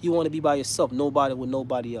 months. You want to be by yourself, nobody with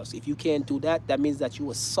nobody else. If you can't do that, that means that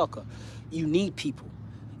you a sucker. You need people.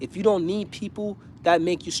 If you don't need people, that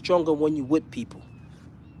make you stronger when you with people.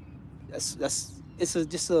 It's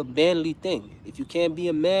just a manly thing. If you can't be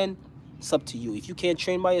a man, it's up to you. If you can't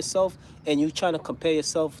train by yourself and you're trying to compare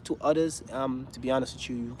yourself to others, to be honest with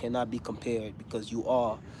you, you cannot be compared because you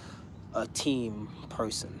are a team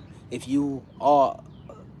person. If you are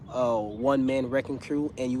a one-man wrecking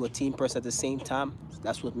crew and you a team person at the same time,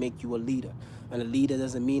 that's what makes you a leader. And a leader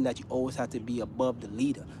doesn't mean that you always have to be above the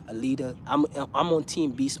leader. A leader, I'm on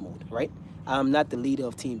Team Beast Mode, right? I'm not the leader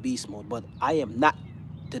of Team Beast Mode, but I am not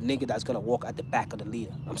the nigga that's gonna walk at the back of the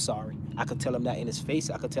leader. I'm sorry. I could tell him that in his face.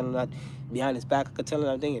 I could tell him that behind his back. I could tell him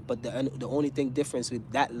everything. But the only thing difference with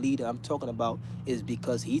that leader I'm talking about is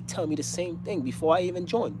because he tell me the same thing before I even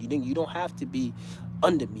joined. You don't have to be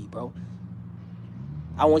under me, bro.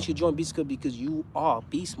 I want you to join Beast Club because you are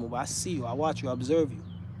Beast Mode. I see you. I watch you. I observe you.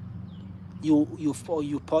 you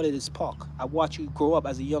part of this park. I watch you grow up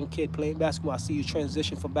as a young kid playing basketball. I see you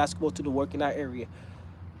transition from basketball to the working out area.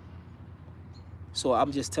 So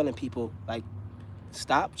I'm just telling people, like,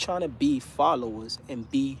 stop trying to be followers and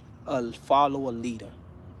be a follower leader,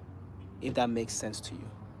 if that makes sense to you.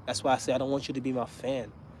 That's why I say I don't want you to be my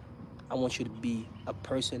fan. I want you to be a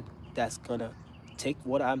person that's gonna take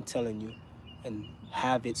what I'm telling you and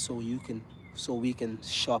have it so we can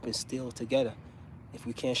sharpen steel together. If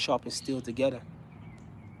we can't sharpen steel together,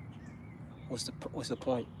 what's the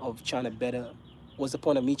point of trying to better? What's the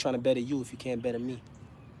point of me trying to better you if you can't better me?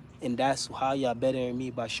 And that's how y'all bettering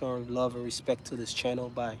me, by showing love and respect to this channel,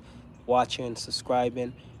 by watching,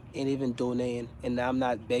 subscribing, and even donating. And I'm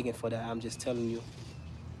not begging for that. I'm just telling you,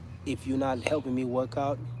 if you're not helping me work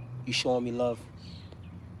out, you're showing me love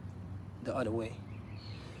the other way.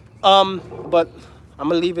 But I'm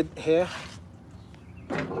gonna leave it here.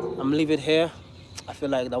 I feel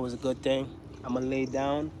like that was a good thing. I'm gonna lay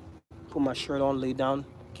down, put my shirt on, lay down,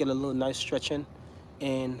 get a little nice stretching,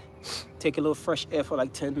 and take a little fresh air for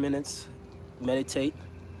like 10 minutes, meditate,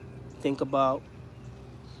 think about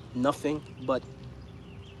nothing but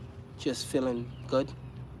just feeling good,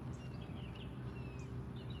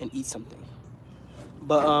 and eat something.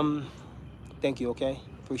 But thank you, okay?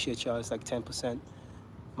 Appreciate y'all. It's like 10%.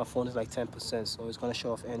 My phone is like 10%, so it's gonna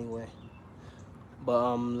show off anyway.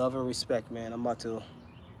 But love and respect, man. I'm about to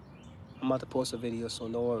post a video, so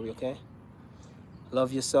don't worry, okay?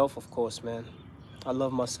 Love yourself, of course, man. I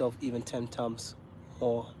love myself even 10 times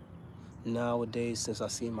more nowadays since I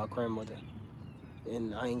seen my grandmother.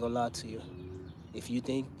 And I ain't gonna lie to you. If you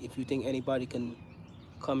think anybody can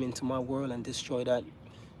come into my world and destroy that,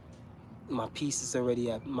 my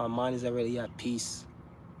mind is already at peace.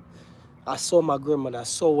 I saw my grandmother. I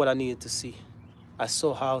saw what I needed to see. I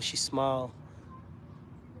saw how she smiled.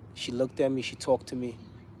 She looked at me. She talked to me.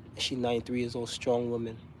 She's 93 years old, strong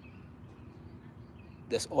woman.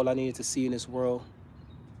 That's all I needed to see in this world.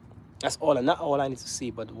 That's all, not all I need to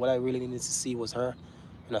see, but what I really needed to see was her,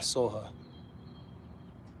 and I saw her.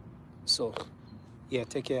 So, yeah,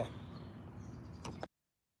 take care.